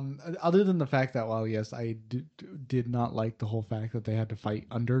 Other than the fact that, well, yes, I did not like the whole fact that they had to fight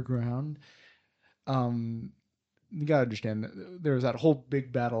underground. You gotta understand that there was that whole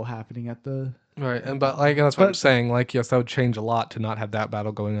big battle happening at the right, and but like that's what I'm saying. Like, yes, that would change a lot to not have that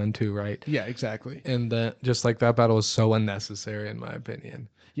battle going on too, right? Yeah, exactly. And just like that battle was so unnecessary in my opinion.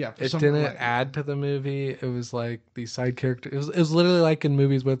 Yeah, it didn't add to the movie. It was like these side characters. It was literally like in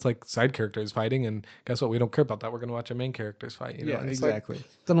movies where it's like side characters fighting, and guess what? We don't care about that. We're gonna watch our main characters fight. You know? Yeah, exactly. Like,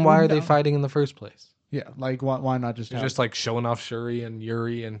 then why are they fighting in the first place? Yeah, like why not just just like showing off Shuri and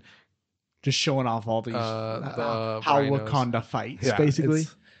Yuri and just showing off all these The how rhinos. Wakanda fights, Yeah, basically.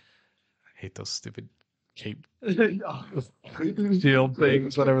 I hate those stupid cape Oh. shield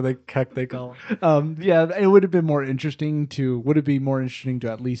things, whatever the heck they call Yeah, it would have been more interesting to. Would it be more interesting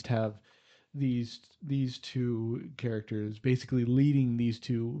to at least have these two characters basically leading these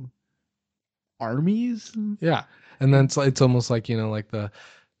two armies? Yeah, and then it's almost like like the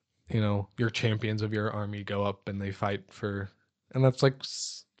your champions of your army go up and they fight for, and that's like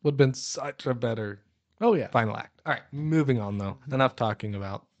would have been such a better Oh yeah, final act. All right, moving on though. Enough talking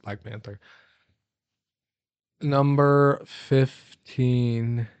about Black Panther. Number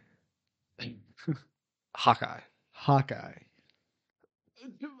 15, Hawkeye. Hawkeye.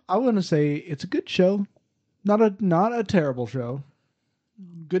 I want to say it's a good show, not a terrible show.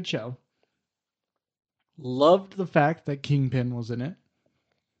 Good show. Loved the fact that Kingpin was in it.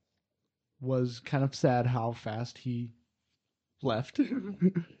 Was kind of sad how fast he left.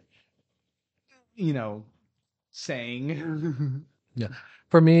 You know, saying. Yeah.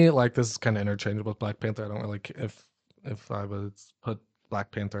 For me, like this is kind of interchangeable with Black Panther. I don't really if I was put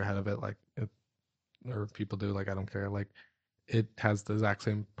Black Panther ahead of it, like or if people do, like I don't care. Like it has the exact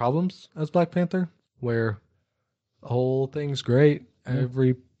same problems as Black Panther, where the whole thing's great, Yeah.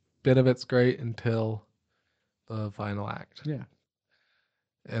 every bit of it's great until the final act. Yeah.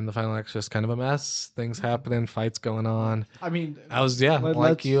 And the final act's just kind of a mess. Things happening, fights going on. I mean, I was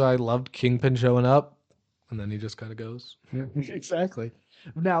like you. I loved Kingpin showing up, and then he just kind of goes. Yeah, exactly.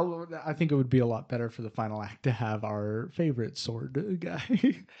 Now, I think it would be a lot better for the final act to have our favorite sword guy.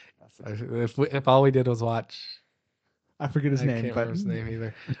 If all we did was watch, I forget his I name, can't but remember his name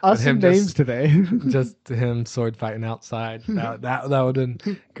either. us him and names just- today. Just him sword fighting outside. That would have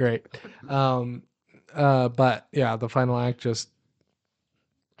been great. But yeah, the final act just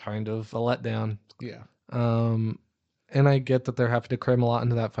kind of a letdown. Yeah. And I get that they're having to cram a lot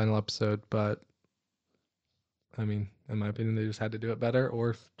into that final episode, but I mean, in my opinion, they just had to do it better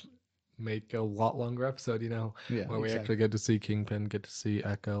or make a lot longer episode, Yeah. where we actually get to see Kingpin, get to see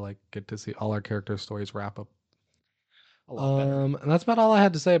Echo, like get to see all our character stories wrap up. A lot better. And that's about all I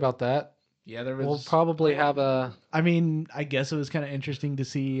had to say about that. Yeah, there We'll was. probably have a I mean, I guess it was kind of interesting to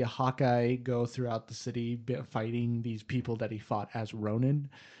see Hawkeye go throughout the city fighting these people that he fought as Ronin,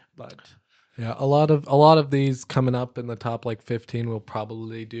 but a lot of these coming up in the top like 15 we'll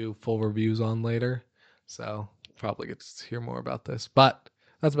probably do full reviews on later. So probably get to hear more about this. But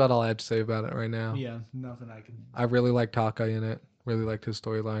that's about all I had to say about it right now. yeah, nothing I can. I really liked Hawkeye in it. Really liked his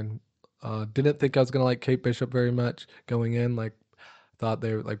storyline. Didn't think I was gonna like Kate Bishop very much going in. Like, thought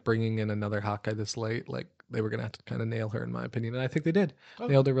they were like bringing in another Hawkeye this late. Like they were gonna have to kind of nail her, in my opinion, and I think they did. Oh.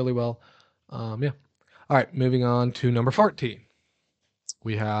 Nailed it really well. Yeah. All right, moving on to number 14.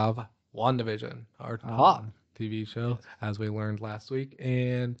 We have WandaVision, our top TV show, as we learned last week,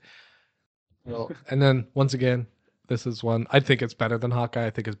 and then once again, this is one I think it's better than Hawkeye. I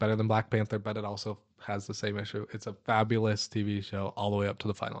think it's better than Black Panther, but it also has the same issue. It's a fabulous TV show all the way up to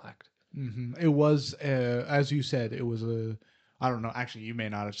the final act. Mm-hmm. It was, as you said, it was a. I don't know. Actually, you may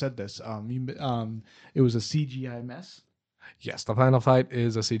not have said this. It was a CGI mess. Yes, the final fight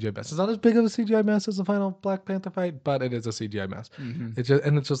is a CGI mess. It's not as big of a CGI mess as the final Black Panther fight, but it is a CGI mess. Mm-hmm.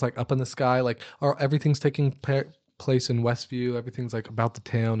 It's just like up in the sky, like everything's taking place in Westview. Everything's like about the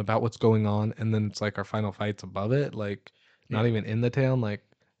town, about what's going on, and then it's like our final fight's above it, like not even in the town. Like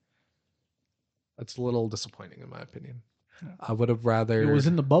it's a little disappointing in my opinion. I would have rather. It was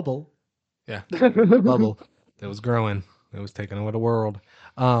in the bubble. Yeah, bubble that was growing. It was taking over the world.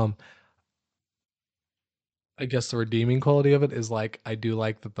 I guess the redeeming quality of it is like I do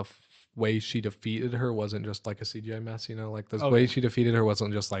like that the way she defeated her wasn't just like a CGI mess, like the way she defeated her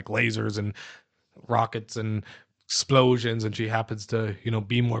wasn't just like lasers and rockets and explosions and she happens to,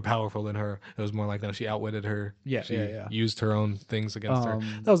 be more powerful than her. It was more like no, she outwitted her. Yeah, she used her own things against her.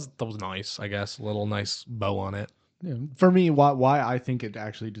 That was nice, I guess. A little nice bow on it. Yeah. For me, why I think it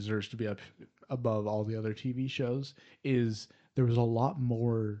actually deserves to be up above all the other TV shows is there was a lot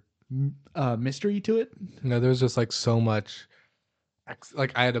more mystery to it. No, there was just like so much.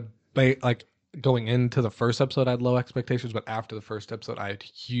 Like I had a like going into the first episode, I had low expectations, but after the first episode, I had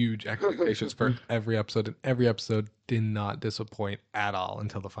huge expectations for every episode, and every episode did not disappoint at all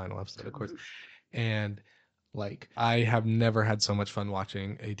until the final episode, of course. And like I have never had so much fun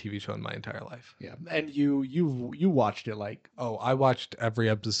watching a TV show in my entire life. Yeah, and you watched it like I watched every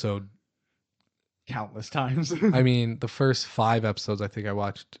episode countless times. I mean, the first 5 episodes I think I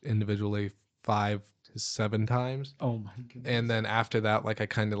watched individually 5 to 7 times. Oh my goodness! And then after that, like I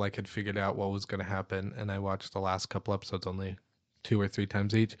kind of like had figured out what was going to happen, and I watched the last couple episodes only 2 or 3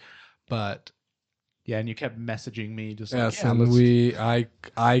 times each. But Yeah, and you kept messaging me just like, Yes, yeah, and let's.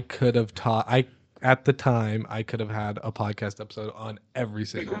 I could have taught I at the time I could have had a podcast episode on every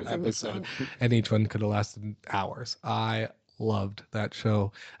single episode, and each one could have lasted hours. I loved that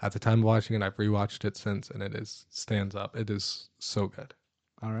show at the time of watching it. I've rewatched it since, and it is stands up. It is so good.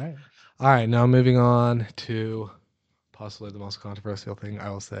 All right. All right, now moving on to possibly the most controversial thing I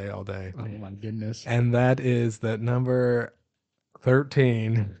will say all day, Oh my goodness. and that is that number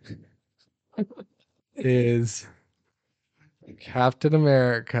 13 is Captain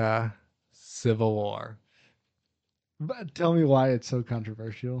America Civil War. But tell me why it's so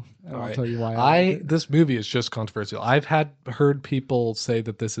controversial, and All I'll right. tell you why I like it. This movie is just controversial. I've heard people say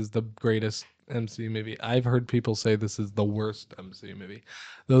that this is the greatest MCU movie. I've heard people say this is the worst MCU movie.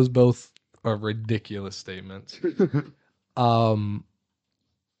 Those both are ridiculous statements. Um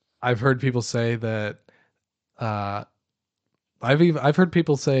I've heard people say that uh I've heard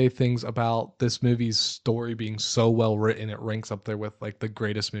people say things about this movie's story being so well written it ranks up there with like the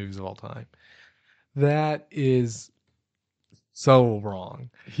greatest movies of all time. That is so wrong.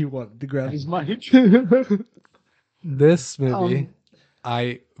 He wanted to grab his mic. This movie um,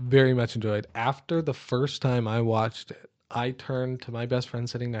 I very much enjoyed. After the first time I watched it, I turned to my best friend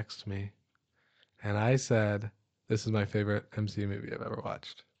sitting next to me and I said, "This is my favorite MCU movie I've ever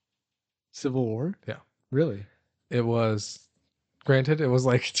watched." Civil War. Yeah. Really? It was, granted, it was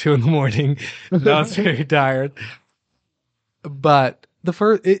like 2 in the morning. And I was very tired. But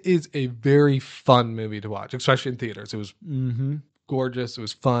it is a very fun movie to watch, especially in theaters. It was Mm-hmm. gorgeous. It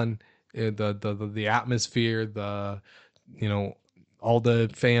was fun. The atmosphere, you know, all the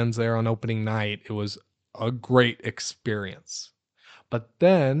fans there on opening night. It was a great experience. But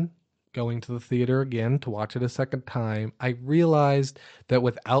then going to the theater again to watch it a second time, I realized that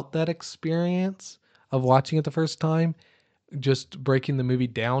without that experience of watching it the first time, just breaking the movie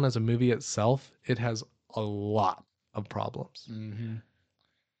down as a movie itself, it has a lot of problems. Mm-hmm.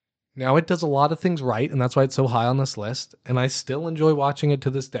 Now it does a lot of things right, and that's why it's so high on this list. And I still enjoy watching it to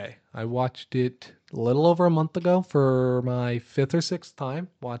this day. I watched it a little over a month ago for my fifth or sixth time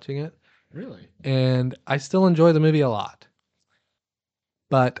watching it, Really? and I still enjoy the movie a lot.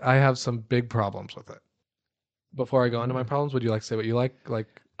 But I have some big problems with it. Before I go into my problems, would you like to say what you like?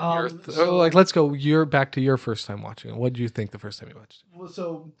 Let's go. You're back to your first time watching it. What did you think the first time you watched it? Well,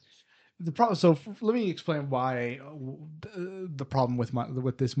 so the problem. So let me explain why the problem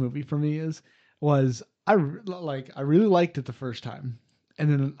with this movie for me was I really liked it the first time,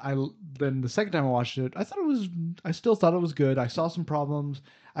 and then the second time I watched it, I still thought it was good. I saw some problems.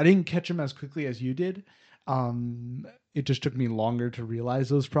 I didn't catch them as quickly as you did. It just took me longer to realize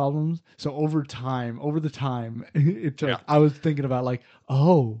those problems. So over the time, it took. Yeah. I was thinking about like,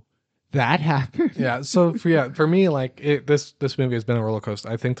 oh, that happened. Yeah. So for me, like this movie has been a roller coaster.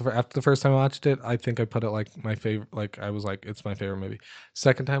 I think after the first time I watched it, I think I put it like my favorite. Like I was like, it's my favorite movie.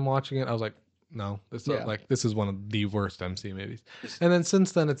 Second time watching it, I was like, no, Yeah. this is one of the worst MC movies. And then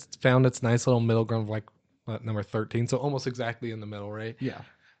since then, it's found its nice little middle ground of like number 13, so almost exactly in the middle, right? Yeah.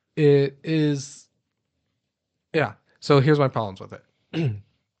 It is. Yeah. So here's my problems with it.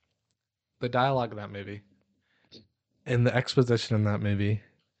 The dialogue in that movie and the exposition in that movie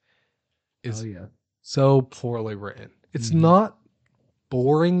is Oh yeah. so poorly written. It's Mhm. not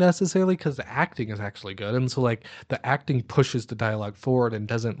boring necessarily because the acting is actually good, and so like the acting pushes the dialogue forward and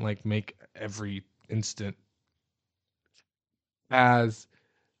doesn't like make every instant as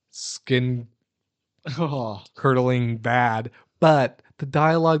skin Oh. curdling bad. But the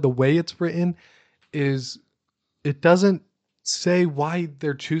dialogue, the way it's written, is it doesn't say why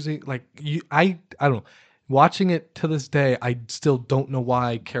they're choosing like I don't know. Watching it to this day, I still don't know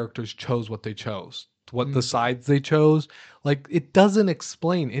why characters chose what they chose, what the sides they chose. Like it doesn't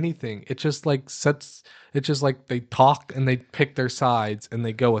explain anything. It just like sets. It's just like they talk and they pick their sides and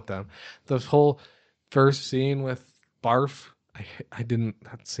they go with them. The whole first scene with Barf, I didn't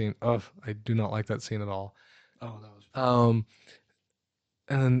that scene. Oh, I do not like that scene at all. Oh, that was.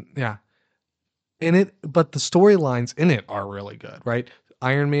 And then yeah, in it, but the storylines in it are really good, right?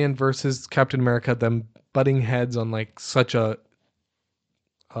 Iron Man versus Captain America, them butting heads on like such a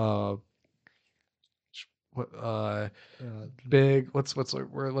uh what big what's the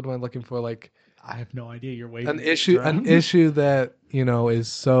word, what am I looking for, like I have no idea. You're an waving issue around. that is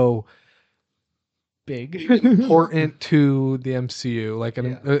so Big. important to the MCU, like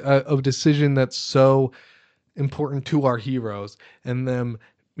a decision that's so important to our heroes, and them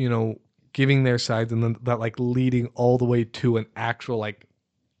giving their sides, and then that like leading all the way to an actual like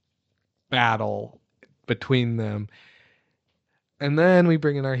battle between them. And then we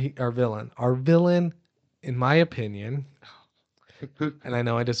bring in our villain. In my opinion, and I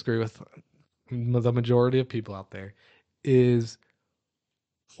know I disagree with the majority of people out there, is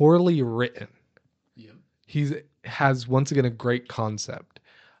poorly written. Yep. He's has once again a concept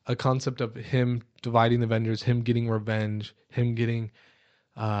of him dividing the Avengers, him getting revenge, him getting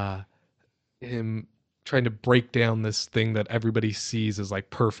uh him trying to break down this thing that everybody sees as like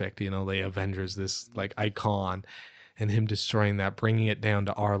perfect, the Avengers, this like icon, and him destroying that, bringing it down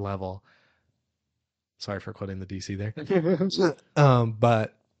to our level. Sorry for quoting the DC there.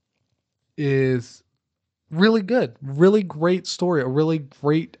 But is really good, really great story, a really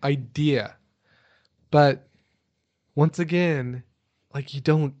great idea. But once again,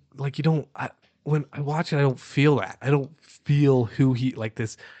 when I watch it, I don't feel that. I don't feel who he like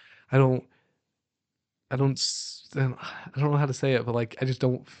this. I don't I don't I don't know how to say it, but like I just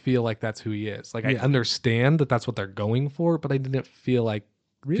don't feel like that's who he is. Like I Yeah. understand that that's what they're going for, but I didn't feel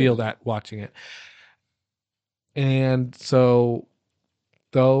Really? that watching it. And so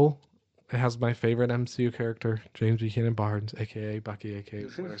though it has my favorite MCU character, James Buchanan Barnes, aka Bucky, aka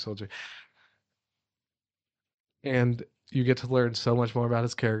Winter Soldier. And you get to learn so much more about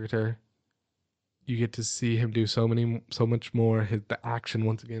his character. You get to see him do so much more. The action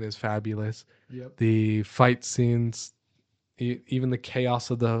once again is fabulous. Yep. The fight scenes, even the chaos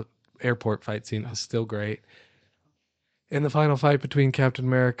of the airport fight scene is still great. And the final fight between Captain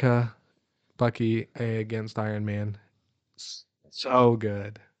America, Bucky against Iron Man, so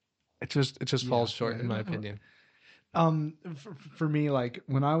good. It just falls short in my opinion. For me, like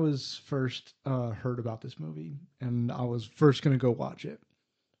when I was first heard about this movie and I was first gonna go watch it,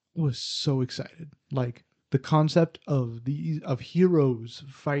 I was so excited. Like the concept of heroes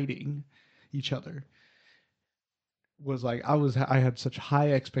fighting each other was like I had such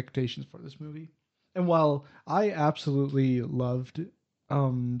high expectations for this movie. And while I absolutely loved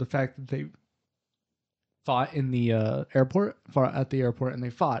the fact that they fought in the fought at the airport and they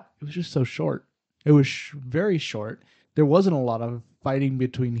fought, it was just so short. It was very short. There wasn't a lot of fighting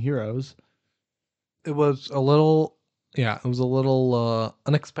between heroes. It was a little, yeah, it was a little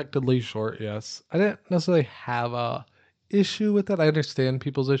unexpectedly short. Yes, I didn't necessarily have a issue with that. I understand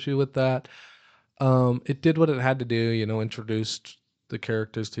people's issue with that. It did what it had to do. Introduced the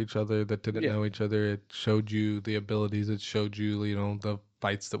characters to each other that didn't Yeah. know each other. It showed you the abilities. It showed you, the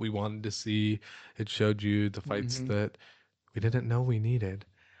fights that we wanted to see. It showed you the fights that we didn't know we needed.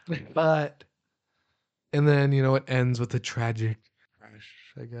 But and then it ends with a tragic crash,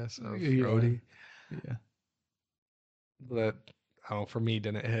 I guess, of Yeah. Rhodey. Yeah. That for me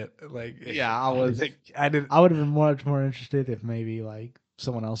didn't hit like Yeah, I was. I didn't. I would have been much more interested if maybe like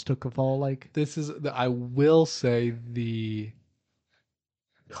someone else took a fall. Like, This is I will say the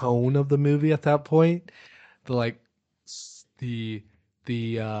tone of the movie at that point, the like the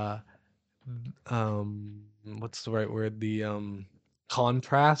the what's the right word, the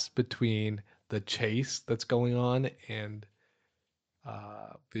contrast between the chase that's going on and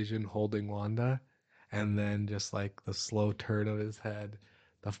Vision holding Wanda, and then just like the slow turn of his head,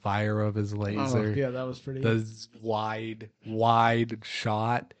 the fire of his laser, yeah, that was pretty. the wide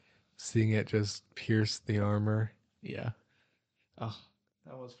shot, seeing it just pierce the armor, Yeah. Oh,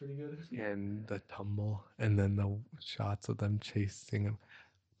 that was pretty good. and the tumble, and then the shots of them chasing him.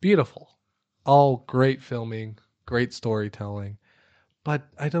 Beautiful. All great filming, great storytelling. But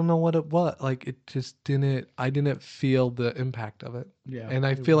I don't know what it was. Like it just didn't. I didn't feel the impact of it. Yeah. And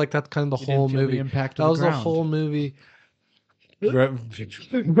I feel like that's kind of the You whole didn't feel movie. the impact That of was the the ground. whole movie. Okay,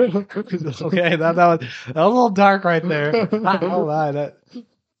 that was a little dark right there. I'll lie that.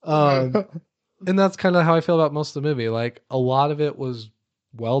 And that's kind of how I feel about most of the movie. Like a lot of it was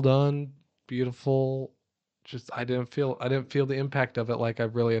well done, beautiful. Just I didn't feel the impact of it like I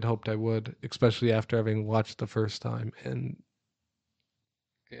really had hoped I would, especially after having watched the first time and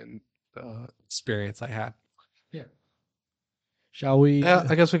the experience I had. Yeah. Shall we? Yeah,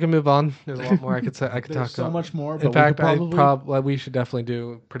 I guess we can move on. There's a lot more I could say. I could There's talk so about. much more, In but we could fact, probably we should definitely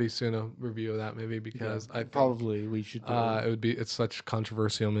do pretty soon a review of that movie because I think probably we should do. it's such a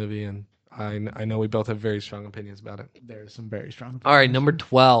controversial movie, and I know we both have very strong opinions about it. There's some very strong. All right, number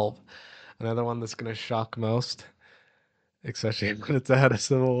 12, another one that's gonna shock most, especially when it's ahead of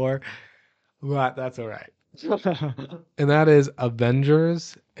Civil War, but that's all right. And that is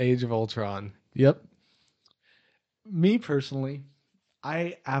Avengers: Age of Ultron. Yep. Me personally,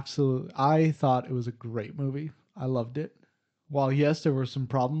 I thought it was a great movie. I loved it. While yes, there were some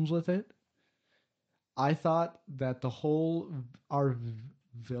problems with it, I thought that our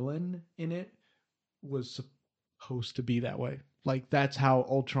villain in it was supposed to be that way. Like that's how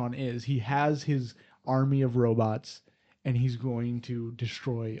Ultron is. He has his army of robots and he's going to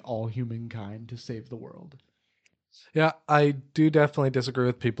destroy all humankind to save the world. Yeah, I do definitely disagree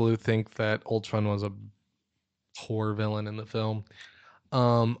with people who think that Ultron was a poor villain in the film.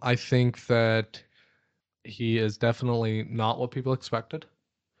 I think that he is definitely not what people expected,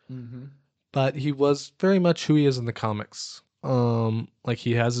 Mm-hmm. but he was very much who he is in the comics. Like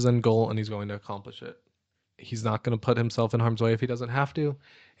he has his end goal and he's going to accomplish it. He's not going to put himself in harm's way if he doesn't have to,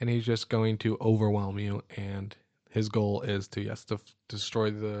 and he's just going to overwhelm you. And his goal is to yes, to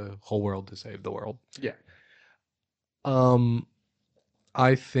destroy the whole world to save the world. Yeah. Um,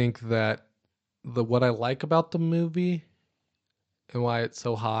 I think that the what I like about the movie and why it's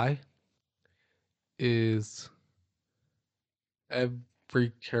so high is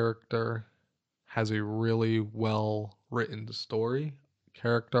every character has a really well written story,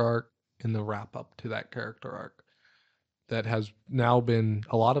 character arc, and the wrap up to that character arc that has now been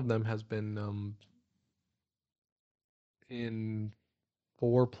a lot of them has been in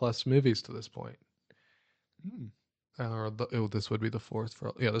 4+ movies to this point. Mm. This would be the fourth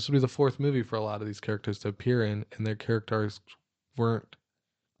for this would be the fourth movie for a lot of these characters to appear in, and their characters weren't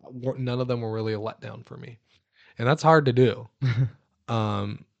none of them were really a letdown for me, and that's hard to do.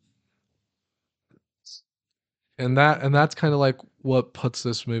 Um, and that's kind of like what puts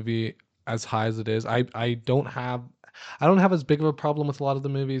this movie as high as it is. I don't have as big of a problem with a lot of the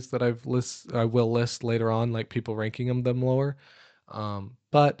movies that I will list later on, like people ranking them lower.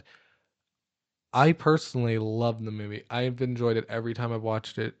 But I personally love the movie. I've enjoyed it every time I've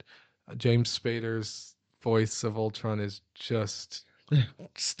watched it. James Spader's voice of Ultron is just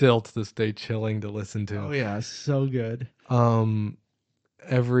still to this day chilling to listen Oh to. yeah, so good. Um,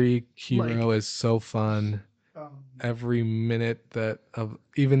 every hero Like, is so fun. um, Every minute that of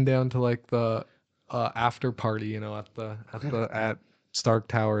even down to like the after party, at Stark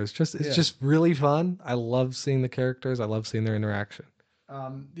Tower is just it's yeah. just really fun. I love seeing the characters. I love seeing their interaction.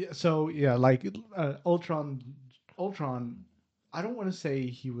 Yeah, so yeah, like Ultron. Ultron. I don't want to say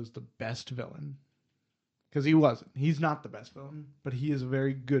he was the best villain because he wasn't. He's not the best villain, but he is a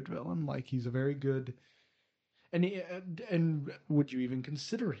very good villain. Like he's a very good. And would you even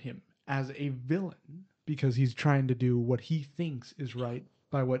consider him as a villain because he's trying to do what he thinks is right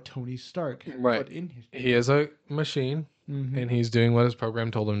by what Tony Stark Right. put in his. He is a machine Mm-hmm. and he's doing what his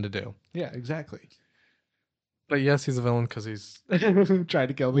program told him to do. Yeah, exactly. But yes, he's a villain because he's Trying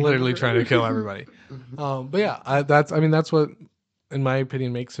to kill the literally trying to kill universe. everybody. But yeah, that's what, in my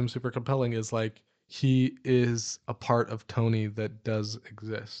opinion, makes him super compelling. Is like he is a part of Tony that does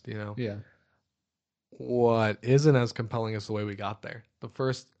exist. Yeah. What isn't as compelling as the way we got there. The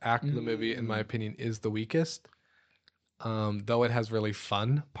first act of the movie, in my Mm. opinion, is the weakest. Though it has really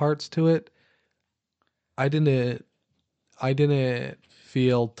fun parts to it. I didn't I didn't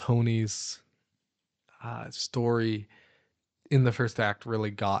feel Tony's story in the first act really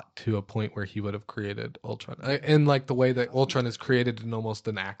got to a point where he would have created Ultron. And like the way that Ultron is created in almost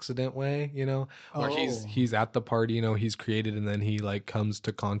an accident way, where he's Oh. he's at the party, he's created and then he like comes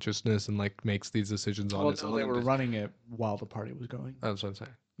to consciousness and like makes these decisions on Well, his no, own they and were just running it while the party was going. that's what I'm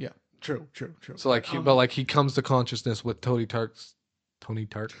saying. Yeah. True. True. True. So like he comes to consciousness with Tony Stark. Tony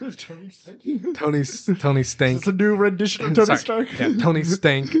Is this Stank. a new rendition of Tony Sorry. Stark? Yeah, Tony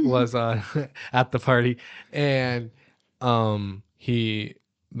Stank was at the party and he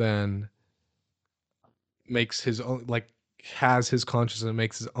then makes his own like has his conscience and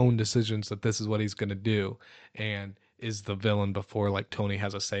makes his own decisions that this is what he's going to do and is the villain before like Tony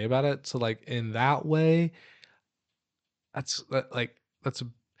has a say about it. So like in that way that's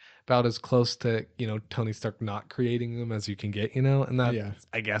about as close to, Tony Stark not creating them as you can get, and that's Yeah.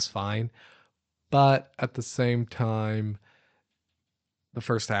 I guess fine. But at the same time the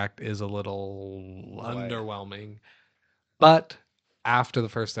first act is a little Boy. underwhelming. But after the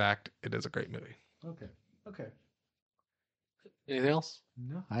first act, it is a great movie. Okay. Okay. Anything else?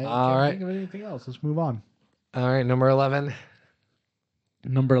 No, I All can't right. think of anything else. Let's move on. All right, number 11.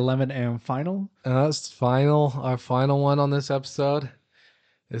 Number 11 and final. That's our final one on this episode.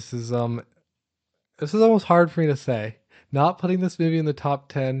 This is almost hard for me to say. Not putting this movie in the top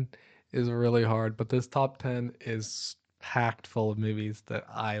 10 is really hard, but this top 10 is packed full of movies that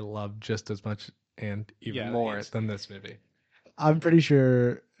I love just as much and even Yeah, more than this movie. I'm pretty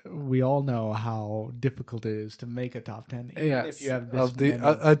sure we all know how difficult it is to make a top 10, even if Yes, you have this of the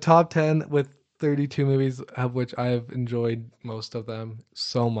many. a top 10 with 32 movies, of which I have enjoyed most of them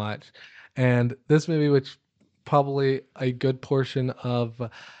so much, and this movie, which probably a good portion of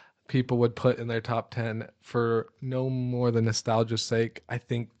people would put in their top 10 for no more than nostalgia's sake, I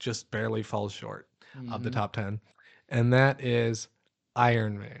think just barely falls short of the Mhm. top 10, and that is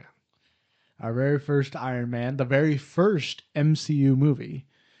Iron Man. Our very first Iron Man, the very first MCU movie.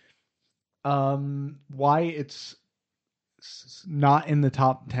 Why it's not in the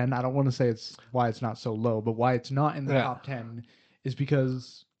top 10. I don't want to say it's why it's not so low, but why it's not in the Yeah. top 10 is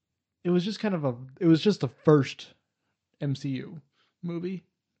because it was just it was just the first MCU movie.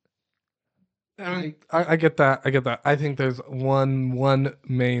 I mean, I get that. I get that. I think there's one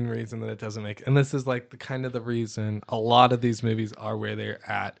main reason that it doesn't make, and this is like the kind of the reason a lot of these movies are where they're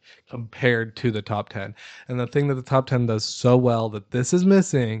at compared to the top 10. And the thing that the top 10 does so well that this is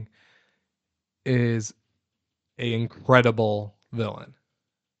missing is a incredible villain.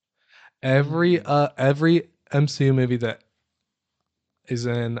 Every MCU movie that is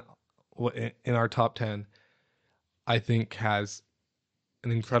in our top 10, I think has an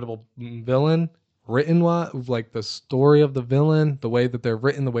incredible villain written, like the story of the villain, the way that they're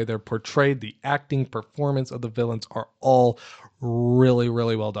written, the way they're portrayed, the acting performance of the villains are all really,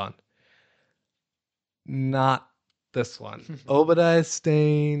 really well done. Not this one. Obadiah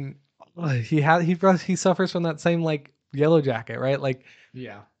Stane, he suffers from that same like Yellow Jacket, right? Like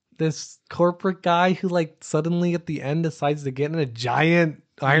Yeah. this corporate guy who like suddenly at the end decides to get in a giant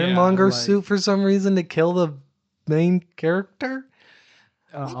Ironmonger suit for some reason to kill the main character.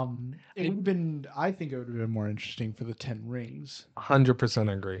 It would have been. I think it would have been more interesting for the 10 Rings. 100%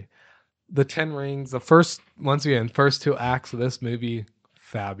 agree. The 10 Rings, first two acts of this movie,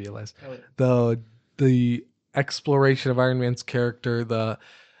 fabulous. The exploration of Iron Man's character, the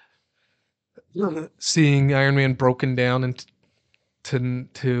seeing Iron Man broken down and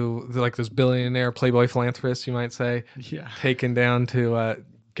to like this billionaire playboy philanthropist, you might say, Yeah. taken down to a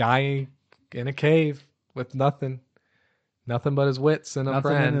guy in a cave with nothing but his wits and a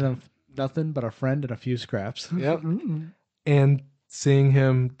friend. Nothing but a friend and a few scraps. Yep. And seeing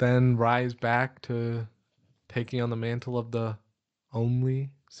him then rise back to taking on the mantle of the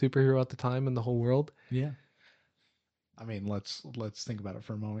only superhero at the time in the whole world. Yeah. I mean, let's think about it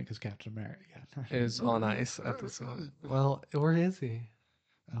for a moment because Captain America is on ice at this moment. Well, where is he?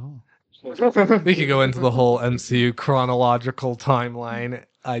 Oh. We could go into the whole MCU chronological timeline.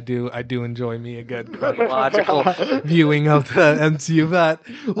 I do enjoy me a good chronological viewing of the MCU, but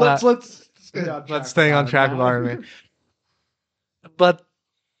let's stay on track of Iron Man. But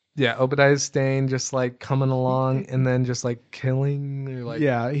yeah, Obadiah Stane just like coming along and then just like killing or like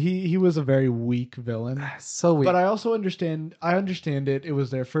he was a very weak villain. So weak. But I also understand it. It was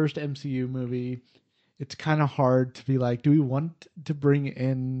their first MCU movie. It's kind of hard to be like, do we want to bring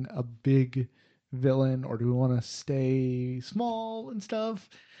in a big villain or do we want to stay small and stuff?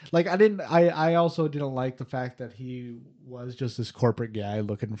 Like I also didn't like the fact that he was just this corporate guy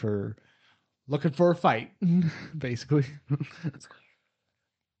looking for a fight, basically.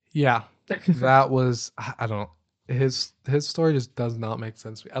 Yeah, that was, I don't know. His story just does not make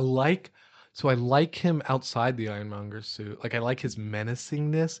sense to me. I like him outside the Ironmonger suit. Like I like his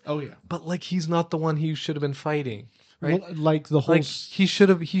menacingness. Oh yeah. But like he's not the one he should have been fighting. Right? Well, like the whole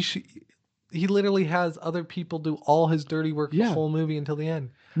he literally has other people do all his dirty work the whole movie until the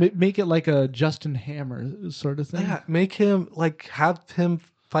end. Make it like a Justin Hammer sort of thing. Yeah, make him like have to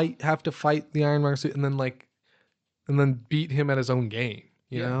fight the Ironmonger suit and then beat him at his own game,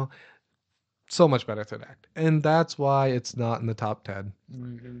 you know? So much better third act. And that's why it's not in the top 10.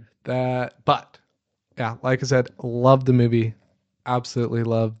 Mm-hmm. But yeah, like I said, love the movie. Absolutely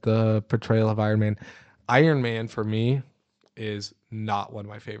love the portrayal of Iron Man. Iron Man for me is not one of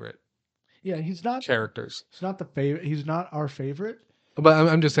my favorite he's not characters. He's not the favorite. He's not our favorite. But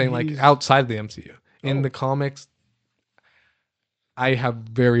I'm just saying, like outside of the MCU, in the comics, I have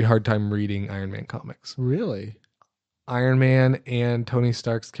very hard time reading Iron Man comics. Really? Iron Man and Tony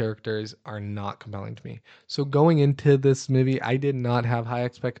Stark's characters are not compelling to me. So going into this movie, I did not have high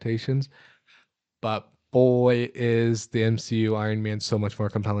expectations, but boy, is the MCU Iron Man so much more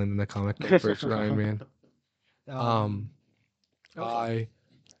compelling than the comic book version of Iron Man. I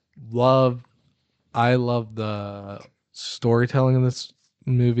love the storytelling in this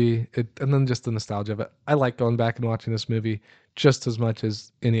movie, and then just the nostalgia of it. I like going back and watching this movie just as much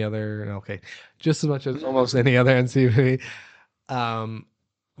as any other. Just as much as almost any other MCU movie.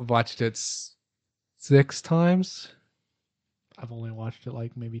 I've watched it 6 times. I've only watched it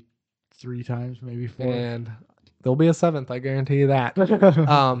like maybe 3 times, maybe 4. And there'll be a 7th, I guarantee you that.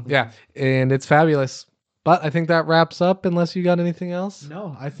 Yeah, and it's fabulous. But I think that wraps up, unless you got anything else.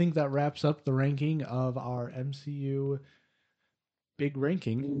 No, I think that wraps up the ranking of our MCU big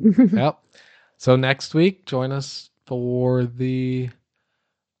ranking. Yep. So next week, join us for the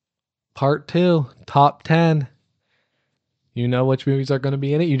part 2, top 10. You know which movies are going to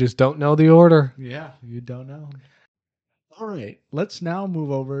be in it. You just don't know the order. Yeah, you don't know. All right, let's now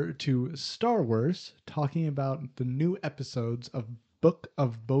move over to Star Wars, talking about the new episodes of Book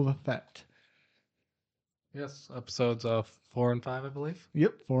of Boba Fett. Yes, episodes of 4 and 5, I believe.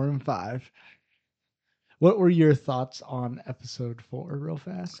 Yep, 4 and 5. What were your thoughts on episode 4, real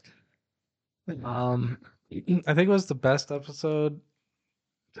fast? Um, I think it was the best episode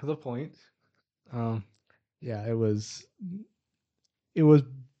to the point. Um, Yeah, it was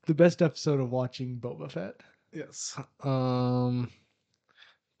the best episode of watching Boba Fett. yes.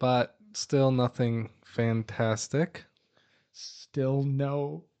 But still nothing fantastic. Still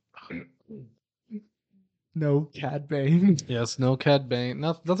no Cad Bane. Yes, no Cad Bane.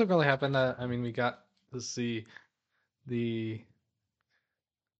 Nothing really happened. I mean, we got to see the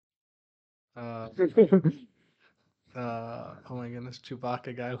uh oh my goodness,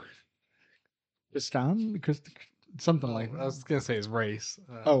 Chewbacca guy. Tristan? Something like I was gonna say his race.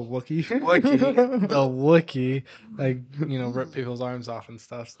 Oh, Wookie. Wookie, the Wookie, like rip people's arms off and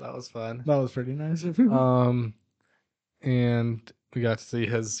stuff. So that was fun. That was pretty nice. And we got to see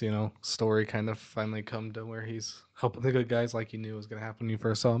his story kind of finally come to where he's helping the good guys, like you knew was gonna happen when you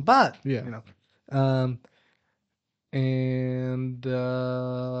first saw him. But Yeah. um, and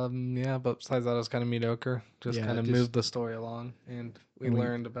yeah, but besides that, it was kind of mediocre. Just Yeah, kind of just- moved the story along, and we And we-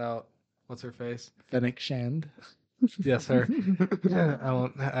 learned about what's her face. Fennec Shand. Yes, her. I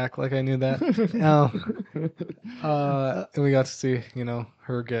won't act like I knew that. And we got to see,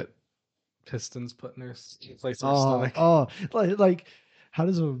 her get pistons put in her place in her stomach. Like, how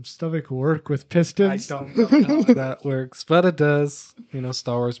does a stomach work with I pistons? don't know how that works, but it does.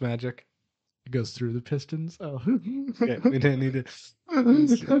 Star Wars magic. It goes through the pistons. Oh, Okay, we didn't need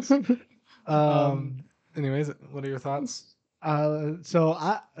to. Anyways, what are your thoughts?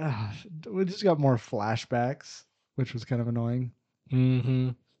 So we just got more flashbacks, which was kind of annoying. Mm-hmm.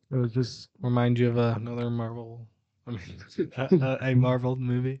 It was just Remind you of another Marvel. I mean, a Marvel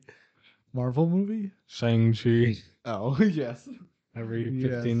movie. Marvel movie. Shang-Chi. Oh yes. Every 15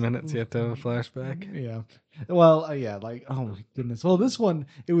 Yes. minutes, you have to have a flashback. Yeah. Well, yeah. Like, oh my goodness. Well, this one,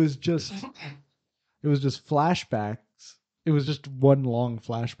 it was just flashbacks. It was just one long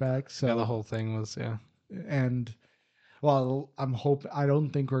flashback. So Yeah, the whole thing was, yeah. and well, I don't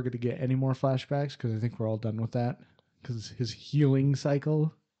think we're going to get any more flashbacks because I think we're all done with that because his healing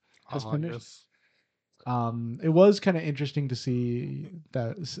cycle has finished. Yes. It was kind of interesting to see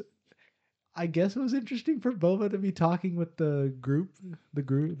that. I guess it was interesting for Boba to be talking with the group.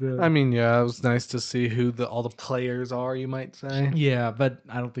 I mean, yeah, it was nice to see who all the players are, you might say. Yeah, but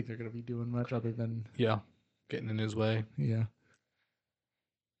I don't think they're going to be doing much other than Yeah, getting in his way. yeah.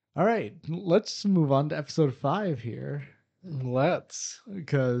 All right, let's move on to episode 5 here Let's.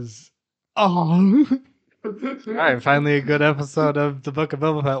 because oh. All right, finally a good episode of the Book of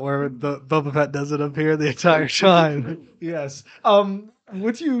Boba Fett where the Boba Fett doesn't appear the entire time. Yes.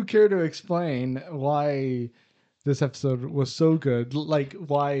 Would you care to explain why this episode was so good? Like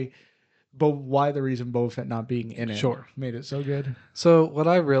why the reason Boba Fett not being in it Sure. made it so good? So what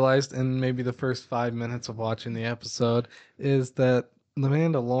I realized in maybe the first 5 minutes of watching the episode is that the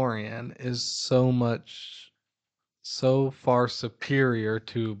Mandalorian is so far superior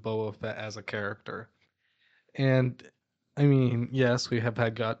to Boba Fett as a character. And I mean, yes, we have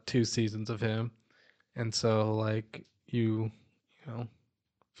got 2 seasons of him, and so like you know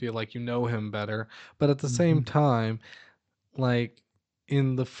feel like you know him better, but at the same time, like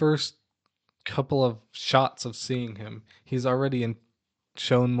in the first couple of shots of seeing him, he's already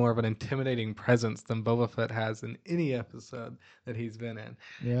shown more of an intimidating presence than Boba Fett has in any episode that he's been in.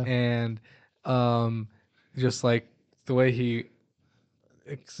 Yeah. And just like the way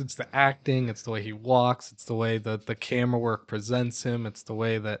it's the acting, it's the way he walks, it's the way that the camera work presents him, it's the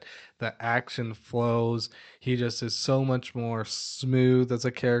way that the action flows. He just is so much more smooth as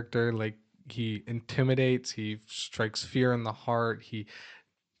a character. Like he intimidates, he strikes fear in the heart. He's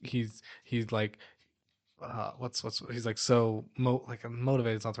like what's he's like so like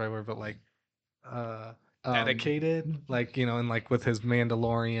motivated is not the right word, but like dedicated, like and like with his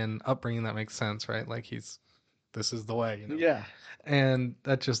Mandalorian upbringing, that makes sense, right? Like this is the way, Yeah. and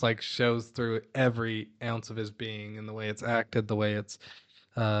that just like shows through every ounce of his being, and the way it's acted, the way it's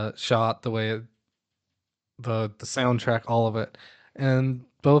shot, the way the soundtrack, all of it. And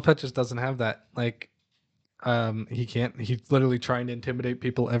Boba Fett just doesn't have that. Like he can't. He's literally trying to intimidate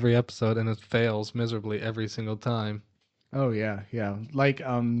people every episode, and it fails miserably every single time. Oh yeah, yeah. Like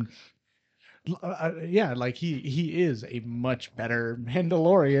yeah, like he is a much better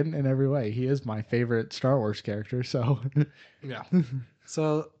Mandalorian in every way. He is my favorite Star Wars character. So Yeah.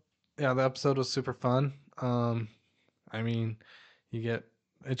 So yeah, the episode was super fun. I mean, it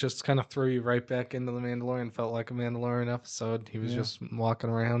just kind of threw you right back into the Mandalorian. Felt like a Mandalorian episode. He was just walking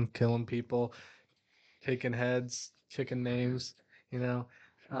around, killing people, taking heads, kicking names.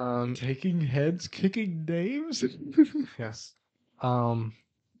 Taking heads, kicking names. Yes.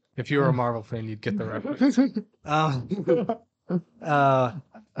 If you were a Marvel fan, you'd get the reference.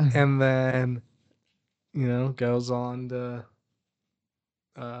 And then goes on to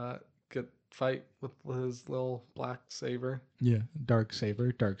get fight with his little black saber. Yeah, Dark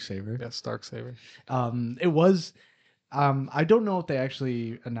Saber. Yes, Dark Saber. It was. I don't know if they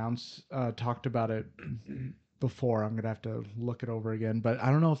actually talked about it before. I'm gonna have to look it over again, but I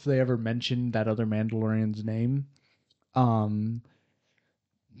don't know if they ever mentioned that other Mandalorian's name. Um,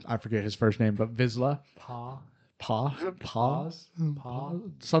 I forget his first name, but Vizsla. Pa. Pause. Pa.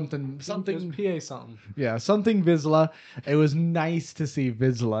 Something. PA something. Yeah, something Vizsla. It was nice to see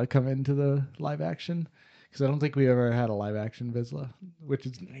Vizsla come into the live action because I don't think we ever had a live action Vizsla, which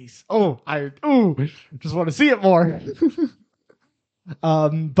is nice. Just want to see it more.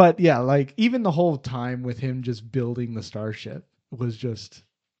 But yeah, like even the whole time with him just building the starship was just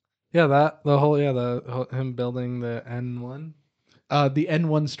Yeah, him building the N1 the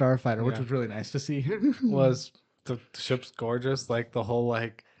N1 starfighter, which Yeah. was really nice to see. was the ship's gorgeous. Like the whole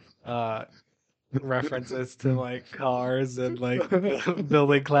references to like cars and like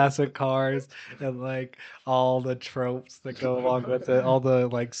building classic cars and like all the tropes that go along with it, all the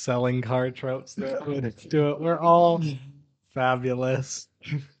like selling car tropes that would do it. We're all fabulous.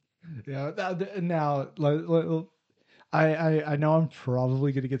 Yeah. Now, I know I'm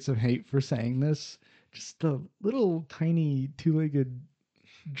probably gonna get some hate for saying this. Just the little tiny two-legged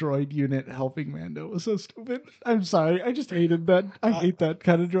droid unit helping Mando was so stupid. I'm sorry. I just hated that. I hate that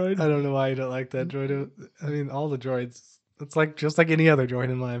kind of droid. I don't know why you don't like that droid. I mean, all the droids. It's like just like any other droid,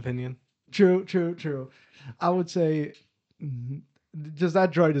 in my opinion. True. I would say just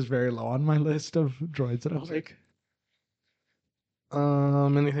that droid is very low on my list of droids that I like.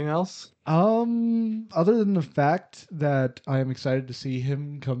 Anything else? Other than the fact that I am excited to see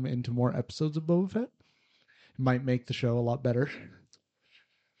him come into more episodes of Boba Fett, it might make the show a lot better.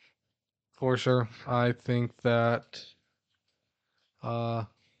 For sure. I think that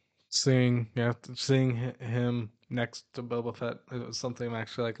seeing him next to Boba Fett it was something I'm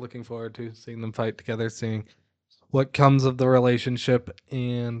actually like looking forward to, seeing them fight together, seeing what comes of the relationship,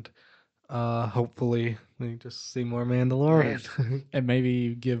 and hopefully we just see more Mandalorian. And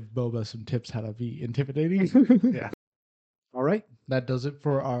maybe give Boba some tips how to be intimidating. Yeah. All right, that does it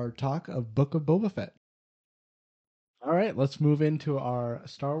for our talk of Book of Boba Fett. All right, let's move into our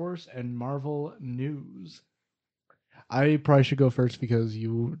Star Wars and Marvel news. I probably should go first because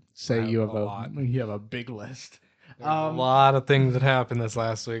you say you have a big list. There's a lot of things that happened this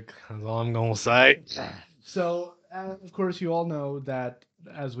last week. That's all I'm gonna say. So, of course, you all know that,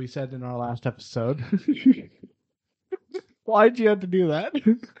 as we said in our last episode. Why'd you have to do that?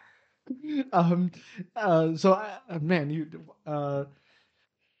 Man, you.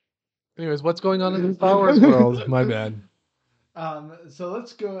 Anyways, what's going on in the Star Wars world? My bad. So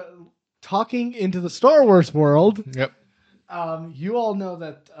let's go talking into the Star Wars world. Yep. You all know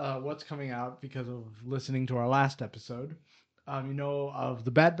that what's coming out because of listening to our last episode. You know of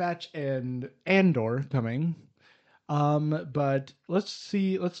the Bad Batch and Andor coming. But let's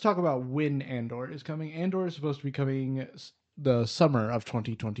talk about when Andor is coming. Andor is supposed to be coming the summer of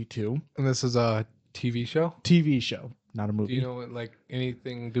 2022. And this is a TV show? TV show, not a movie. Do you know like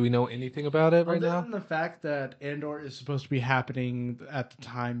anything? Do we know anything about it right now? Other than the fact that Andor is supposed to be happening at the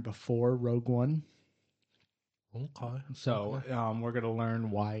time before Rogue One. Okay. So we're gonna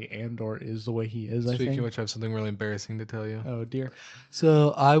learn why Andor is the way he is. Speaking of which, I have something really embarrassing to tell you. Oh dear.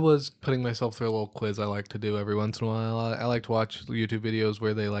 So I was putting myself through a little quiz I like to do every once in a while. I like to watch YouTube videos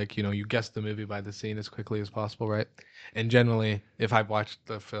where they you guess the movie by the scene as quickly as possible, right? And generally, if I've watched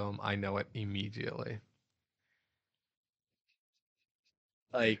the film, I know it immediately.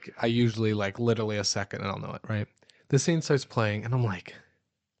 Like I usually literally a second and I'll know it, right? The scene starts playing and I'm like,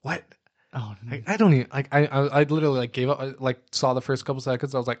 what? Oh, I don't even I literally gave up. I saw the first couple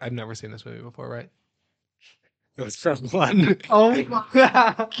seconds. I was like, I've never seen this movie before, right? It was from one. oh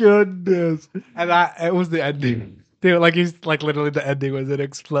my goodness! And it was the ending, dude. He's literally the ending was it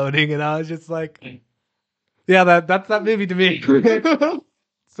exploding, and I was just like, yeah, that's that movie to me.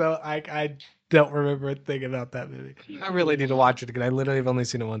 So I don't remember a thing about that movie. I really need to watch it again. I literally have only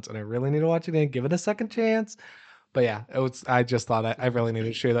seen it once, and I really need to watch it again. Give it a second chance. But yeah, I just thought I really need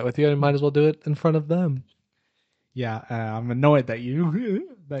to share that with you, and I might as well do it in front of them. Yeah, I'm annoyed that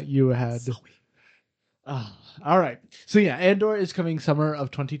you had. All right. So yeah, Andor is coming summer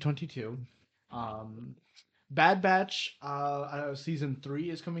of 2022. Bad Batch season 3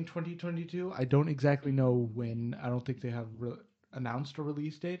 is coming 2022. I don't exactly know when. I don't think they have announced a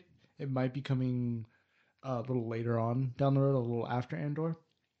release date. It might be coming a little later on down the road, a little after Andor.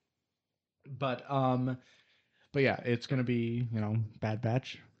 But yeah, it's gonna be, Bad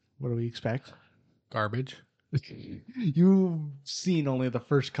Batch. What do we expect? Garbage. You've seen only the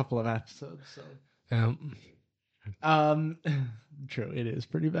first couple of episodes, so Um, um, true, it is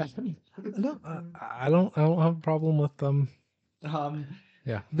pretty bad. no, I don't have a problem with them. Um,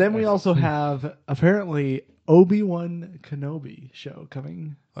 Yeah. then we also have apparently Obi-Wan Kenobi show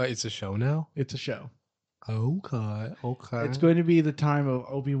coming. It's a show now. It's a show. Okay. Okay. It's going to be the time of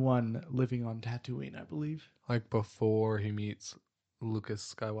Obi-Wan living on Tatooine, I believe. Like before he meets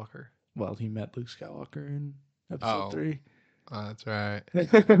Lucas Skywalker. Well, he met Luke Skywalker in Oh. episode 3. That's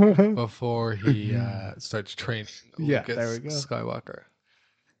right. Before he starts training Yeah, Lucas there we go. Skywalker.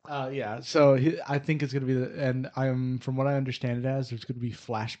 Yeah, so I think it's going to be, and from what I understand it as, there's going to be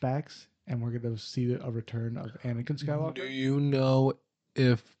flashbacks, and we're going to see a return of Anakin Do Skywalker. you know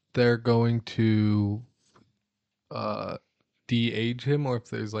if they're going to de-age him or if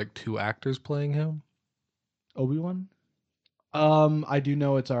there's like two actors playing him? Obi-Wan? I do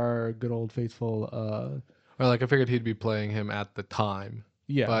know it's our good old faithful, Or like I figured he'd be playing him at the time.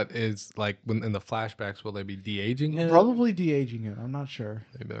 yeah. But is like when in the flashbacks, will they be de-aging him? Probably de-aging him. I'm not sure.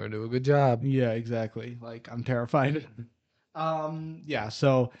 They better do a good job. Yeah, exactly. Like, I'm terrified. Yeah,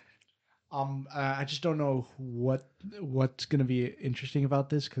 so I just don't know what's going to be interesting about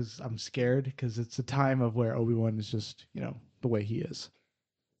this because I'm scared because it's a time of where Obi-Wan is just, the way he is.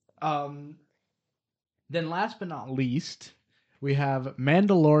 Then last but not least, we have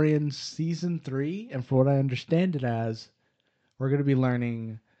Mandalorian season 3, and for what I understand it as, we're going to be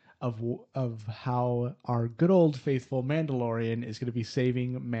learning of how our good old faithful Mandalorian is going to be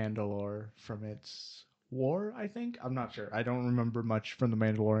saving Mandalore from its war, I think. I'm not sure. I don't remember much from the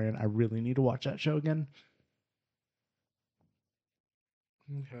Mandalorian. I really need to watch that show again.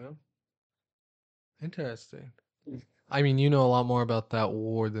 Okay. Interesting. I mean, you know a lot more about that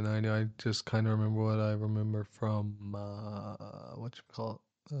war than I do. I just kind of remember what I remember from what you call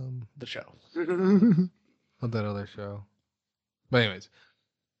it, The show. what that other show. But anyways,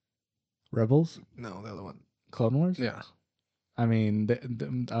 Rebels? no, the other one. Clone Wars? Yeah. I mean,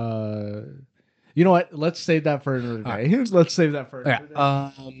 you know what? Let's save that for another day. Let's save that for another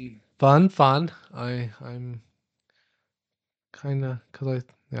day. Fun. I'm kind of because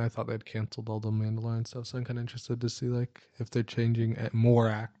I thought they'd canceled all the Mandalorian stuff, so I'm kind of interested to see like if they're changing more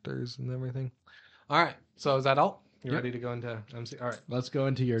actors and everything. All right, so is that all? You Yep. ready to go into MC? All right. Let's go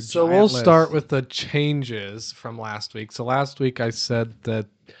into your So giant we'll list. start with the changes from last week. So last week I said that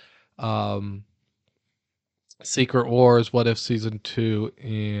Secret Wars, What If Season 2,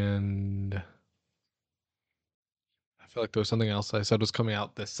 and I feel like there was something else I said was coming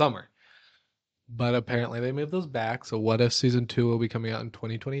out this summer. But apparently they moved those back. So What If Season 2 will be coming out in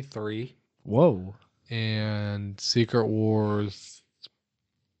 2023. Whoa. And Secret Wars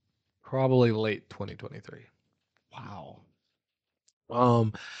probably late 2023. Wow.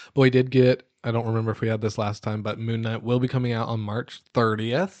 But we did get, I don't remember if we had this last time, but Moon Knight will be coming out on March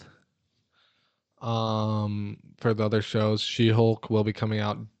 30th. For the other shows, She-Hulk will be coming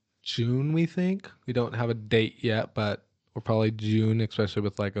out June, we think. We don't have a date yet, but we're probably June, especially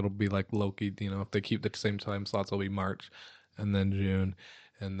with like it'll be like Loki, if they keep the same time slots, it'll be March and then June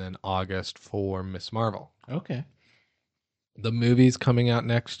and then August for Miss Marvel. Okay. The movies coming out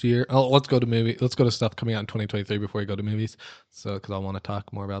next year. Oh, let's go to stuff coming out in 2023 before we go to movies. So, because I want to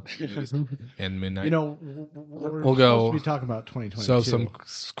talk more about the movies and Moon Knight. We're We'll supposed go. to be talking about 2022. So some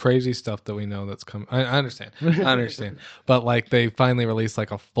crazy stuff that we know that's coming. I understand. I understand. But like they finally released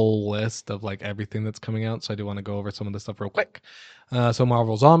like a full list of like everything that's coming out. So I do want to go over some of the stuff real quick. So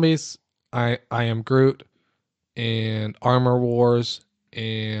Marvel Zombies, I Am Groot, and Armor Wars,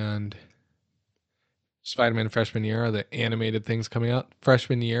 and Spider-Man Freshman Year are the animated things coming out.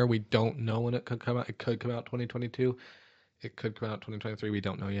 Freshman Year, we don't know when it could come out. It could come out 2022. It could come out 2023. We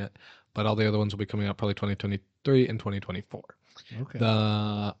don't know yet. But all the other ones will be coming out probably 2023 and 2024. Okay.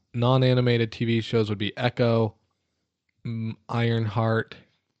 The non-animated TV shows would be Echo, Ironheart,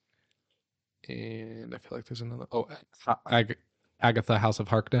 and I feel like there's another. Oh, Agatha House of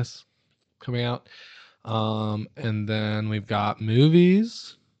Harkness coming out. And then we've got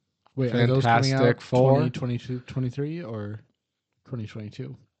movies. Wait, Fantastic are those coming out Four. 2022, 23 or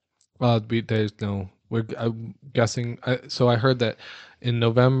 2022? There's no. I'm guessing. So I heard that in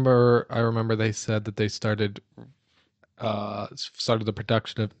November. I remember they said that they started the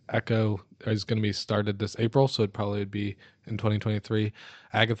production of Echo is going to be started this April, so it'd probably be in 2023.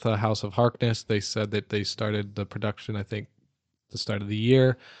 Agatha House of Harkness. They said that they started the production. I think the start of the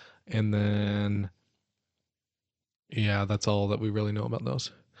year, and then yeah, that's all that we really know about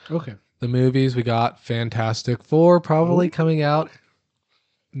those. Okay. The movies we got Fantastic Four probably coming out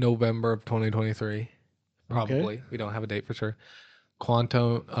November of 2023. Okay. Probably. We don't have a date for sure.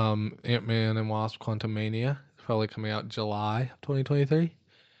 Quantum Ant-Man and Wasp Quantumania is probably coming out July of 2023.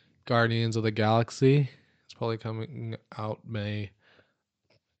 Guardians of the Galaxy is probably coming out May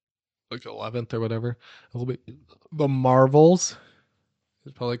like 11th or whatever. It will be The Marvels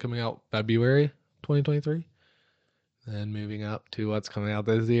is probably coming out February 2023. Then moving up to what's coming out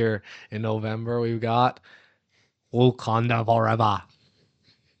this year in November, we've got Wakanda Forever.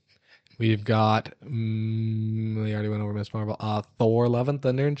 We've got we already went over Miss Marvel. Thor: Love and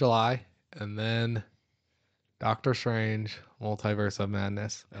Thunder in July, and then Doctor Strange: Multiverse of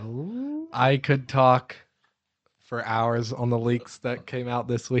Madness. Oh. I could talk for hours on the leaks that came out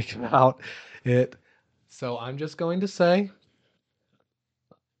this week about it. So I'm just going to say,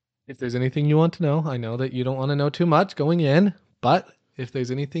 if there's anything you want to know, I know that you don't want to know too much going in, but if there's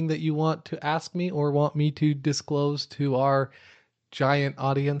anything that you want to ask me or want me to disclose to our giant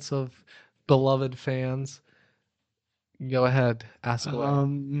audience of beloved fans, go ahead, ask away.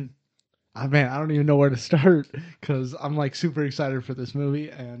 Man, I don't even know where to start because I'm like super excited for this movie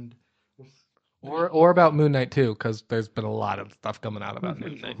and Or about Moon Knight too, because there's been a lot of stuff coming out about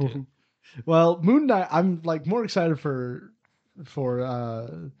Moon Knight too. well, Moon Knight. I'm like more excited for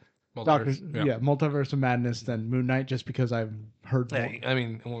Doctor Multiverse of Madness than Moon Knight just because I've heard more. I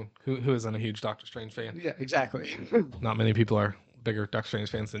mean, who isn't a huge Doctor Strange fan? Yeah, exactly. Not many people are bigger Doctor Strange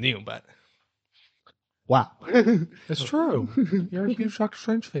fans than you, but Wow, it's true. You're a huge Doctor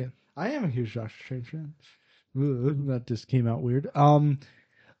Strange fan. I am a huge Doctor Strange fan. Ugh, that just came out weird.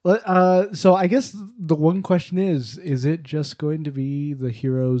 So I guess the one question is it just going to be the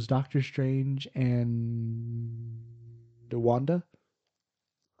heroes Doctor Strange and Wanda?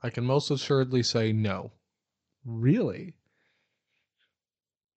 I can most assuredly say no. Really?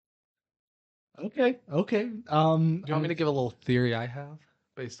 Okay. Okay. Do you want me to give a little theory I have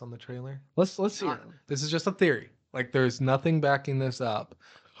based on the trailer? Let's see. This is just a theory. Like, there's nothing backing this up.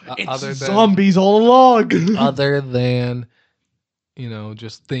 It's other than zombies all along. other than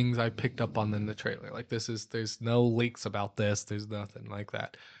just things I picked up on in the trailer. Like, there's no leaks about this. There's nothing like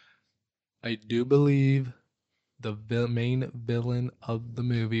that. I do believe the main villain of the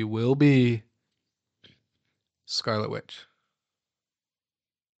movie will be Scarlet Witch.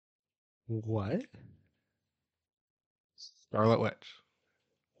 What? Scarlet Witch.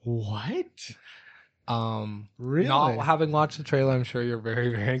 What? Really? Not having watched the trailer, I'm sure you're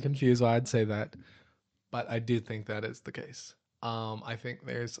very, very confused why I'd say that. But I do think that is the case. I think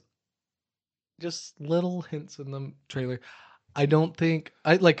there's just little hints in the trailer. I don't think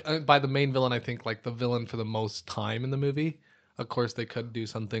I like by the main villain. I think like the villain for the most time in the movie. Of course, they could do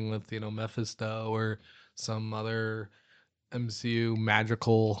something with Mephisto or some other MCU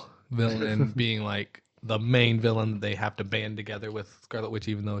magical villain being like the main villain that they have to band together with Scarlet Witch,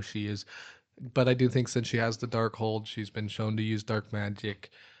 even though she is. But I do think since she has the Darkhold, she's been shown to use dark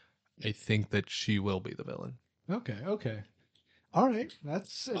magic. I think that she will be the villain. Okay. Okay. All right.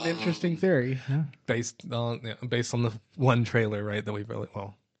 That's an interesting theory. Yeah. Based on the one trailer, right? That we've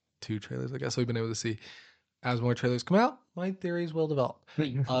two trailers, I guess we've been able to see. As more trailers come out, my theories will develop.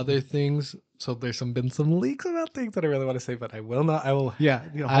 Other things, so there's been some leaks about things that I really want to say, but I will not. I will. Yeah.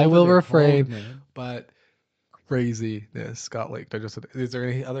 I will refrain. But craziness got leaked. Is there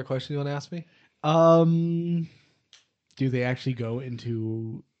any other question you want to ask me? Do they actually go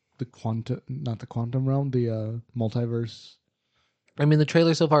into the not the quantum realm, the multiverse? I mean, the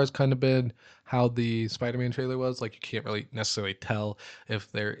trailer so far has kind of been how the Spider-Man trailer was. Like, you can't really necessarily tell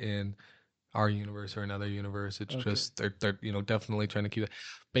if they're in our universe or another universe. It's just they're definitely trying to keep it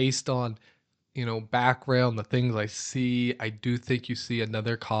based on background, the things I see. I do think you see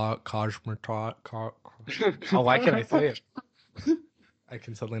another cosmetron. Oh, why can't I say it? I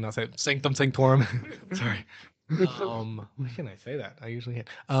can suddenly not say it. Sanctum Sanctorum. Sorry. Why can't I say that? I usually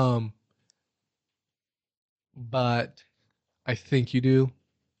can. But I think you do.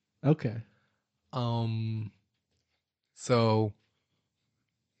 Okay. So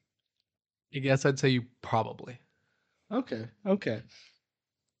I guess I'd say you probably. Okay. Okay.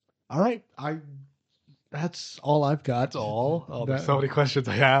 All right. That's all I've got. That's all. Oh, there's so many questions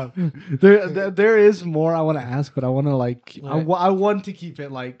I have. There is more I want to ask, but I want to Right. I want to keep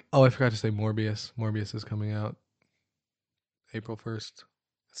it like. Oh, I forgot to say Morbius. Morbius is coming out April 1st.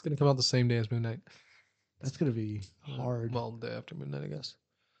 It's gonna come out the same day as Moon Knight. That's gonna be hard. Well, the day after Moon Knight, I guess.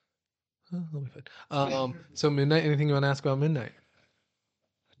 That'll be fine. So Moon Knight. Anything you want to ask about Moon Knight?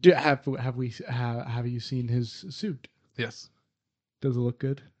 Have you seen his suit? Yes. Does it look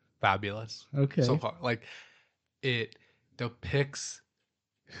good? Fabulous. Okay. So far, like it depicts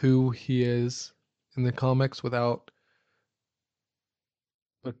who he is in the comics without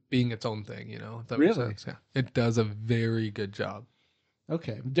but being its own thing, if that makes Really? sense. Yeah. It does a very good job.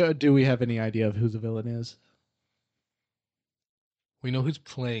 Okay. Do we have any idea of who the villain is? We know who's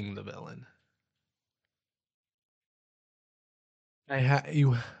playing the villain.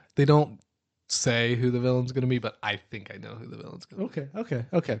 They don't say who the villain's gonna be, but I think I know who the villain's gonna be.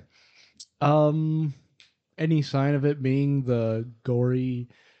 Okay. Um, any sign of it being the gory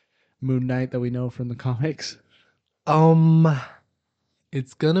Moon Knight that we know from the comics? Um,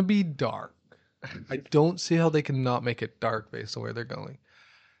 it's gonna be dark. I don't see how they can not make it dark based on where they're going.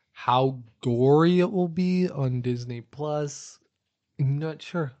 How gory it will be on Disney Plus, I'm not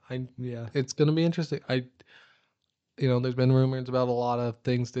sure. Yeah. It's gonna be interesting. There's been rumors about a lot of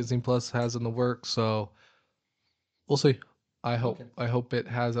things Disney Plus has in the works, so we'll see. Okay. I hope it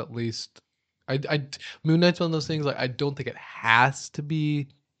has at least. Moon Knight's one of those things. Like I don't think it has to be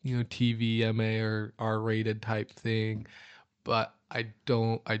TV, MA, or R-rated type thing, but I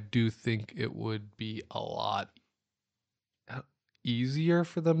don't. I do think it would be a lot easier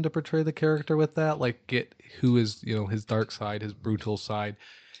for them to portray the character with that. Like get who is his dark side, his brutal side.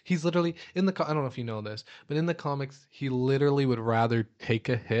 He's literally in the. I don't know if you know this, but in the comics, he literally would rather take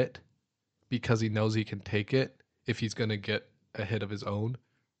a hit because he knows he can take it if he's gonna get a hit of his own.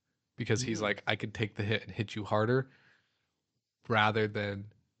 Because he's like, I can take the hit and hit you harder, rather than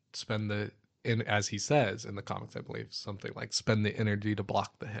spend as he says in the comics, I believe, something like spend the energy to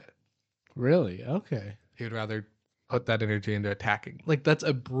block the hit. Really? Okay. He would rather put that energy into attacking. Like that's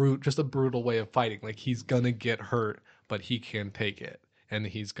just a brutal way of fighting. Like he's gonna get hurt, but he can take it, and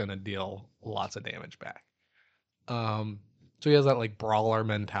he's gonna deal lots of damage back. Um, so he has that like brawler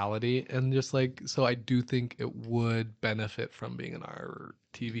mentality, and just like so, I do think it would benefit from being an R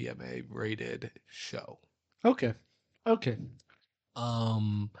TVMA rated show. Okay. Okay.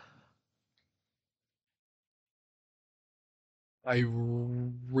 Um, I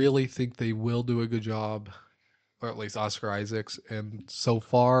really think they will do a good job, or at least Oscar Isaacs. And so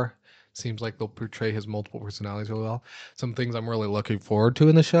far, seems like they'll portray his multiple personalities really well. Some things I'm really looking forward to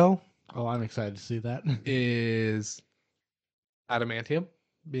in the show Oh, I'm excited to see that. is Adamantium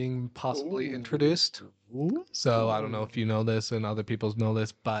being possibly introduced. Ooh. So I don't know if you know this and other people know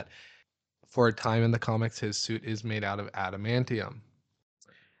this, but for a time in the comics, his suit is made out of adamantium.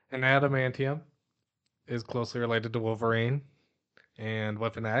 And adamantium is closely related to Wolverine and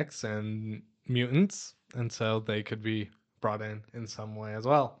Weapon X and mutants, and so they could be brought in some way as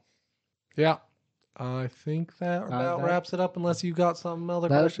well. Yeah, I think that about That wraps it up. Unless you got some other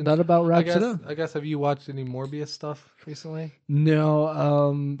that questions, that about I wraps it guess. up. I guess have you watched any Morbius stuff recently? No,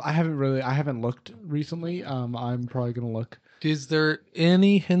 I haven't looked recently. I'm probably gonna look. Is there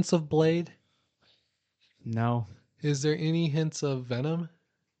any hints of Blade? No, Is there any hints of Venom?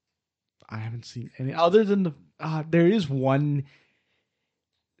 I haven't seen any other than there is one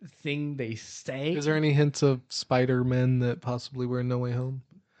thing they say. Is there any hints of Spider-Man that possibly were in No Way Home?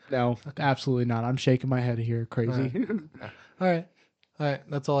 No, Okay. absolutely not. I'm shaking my head here, crazy. All right. All right.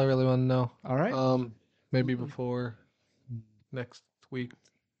 That's all I really want to know. All right. Maybe before next week,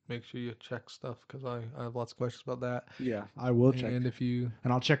 make sure you check stuff because I have lots of questions about that. Yeah, I will check, And if you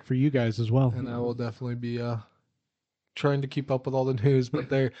and I'll check for you guys as well. and I will definitely be trying to keep up with all the news. But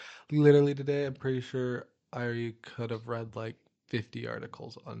they're literally today. I'm pretty sure I could have read like 50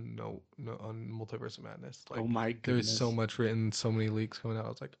 articles on on Multiverse of Madness. Like Oh my there's so goodness. much written, so many leaks coming out. I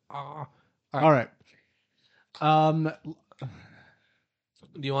was like, ah. All right. Um,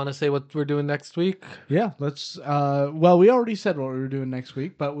 Do you want to say what we're doing next week? yeah, let's well, we already said what we were doing next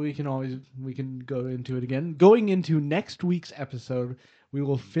week, but we can go into it again. Going into next week's episode, we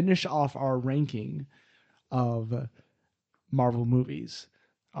will finish off our ranking of Marvel movies,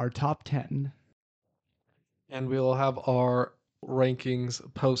 our top 10. And we will have our rankings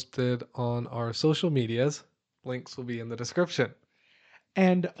posted on our social medias. Links will be in the description.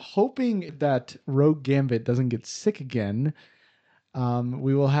 And hoping that Rogue Gambit doesn't get sick again,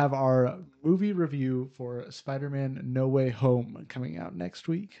 we will have our movie review for Spider-Man No Way Home coming out next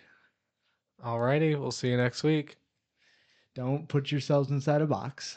week. Alrighty, we'll see you next week. Don't put yourselves inside a box.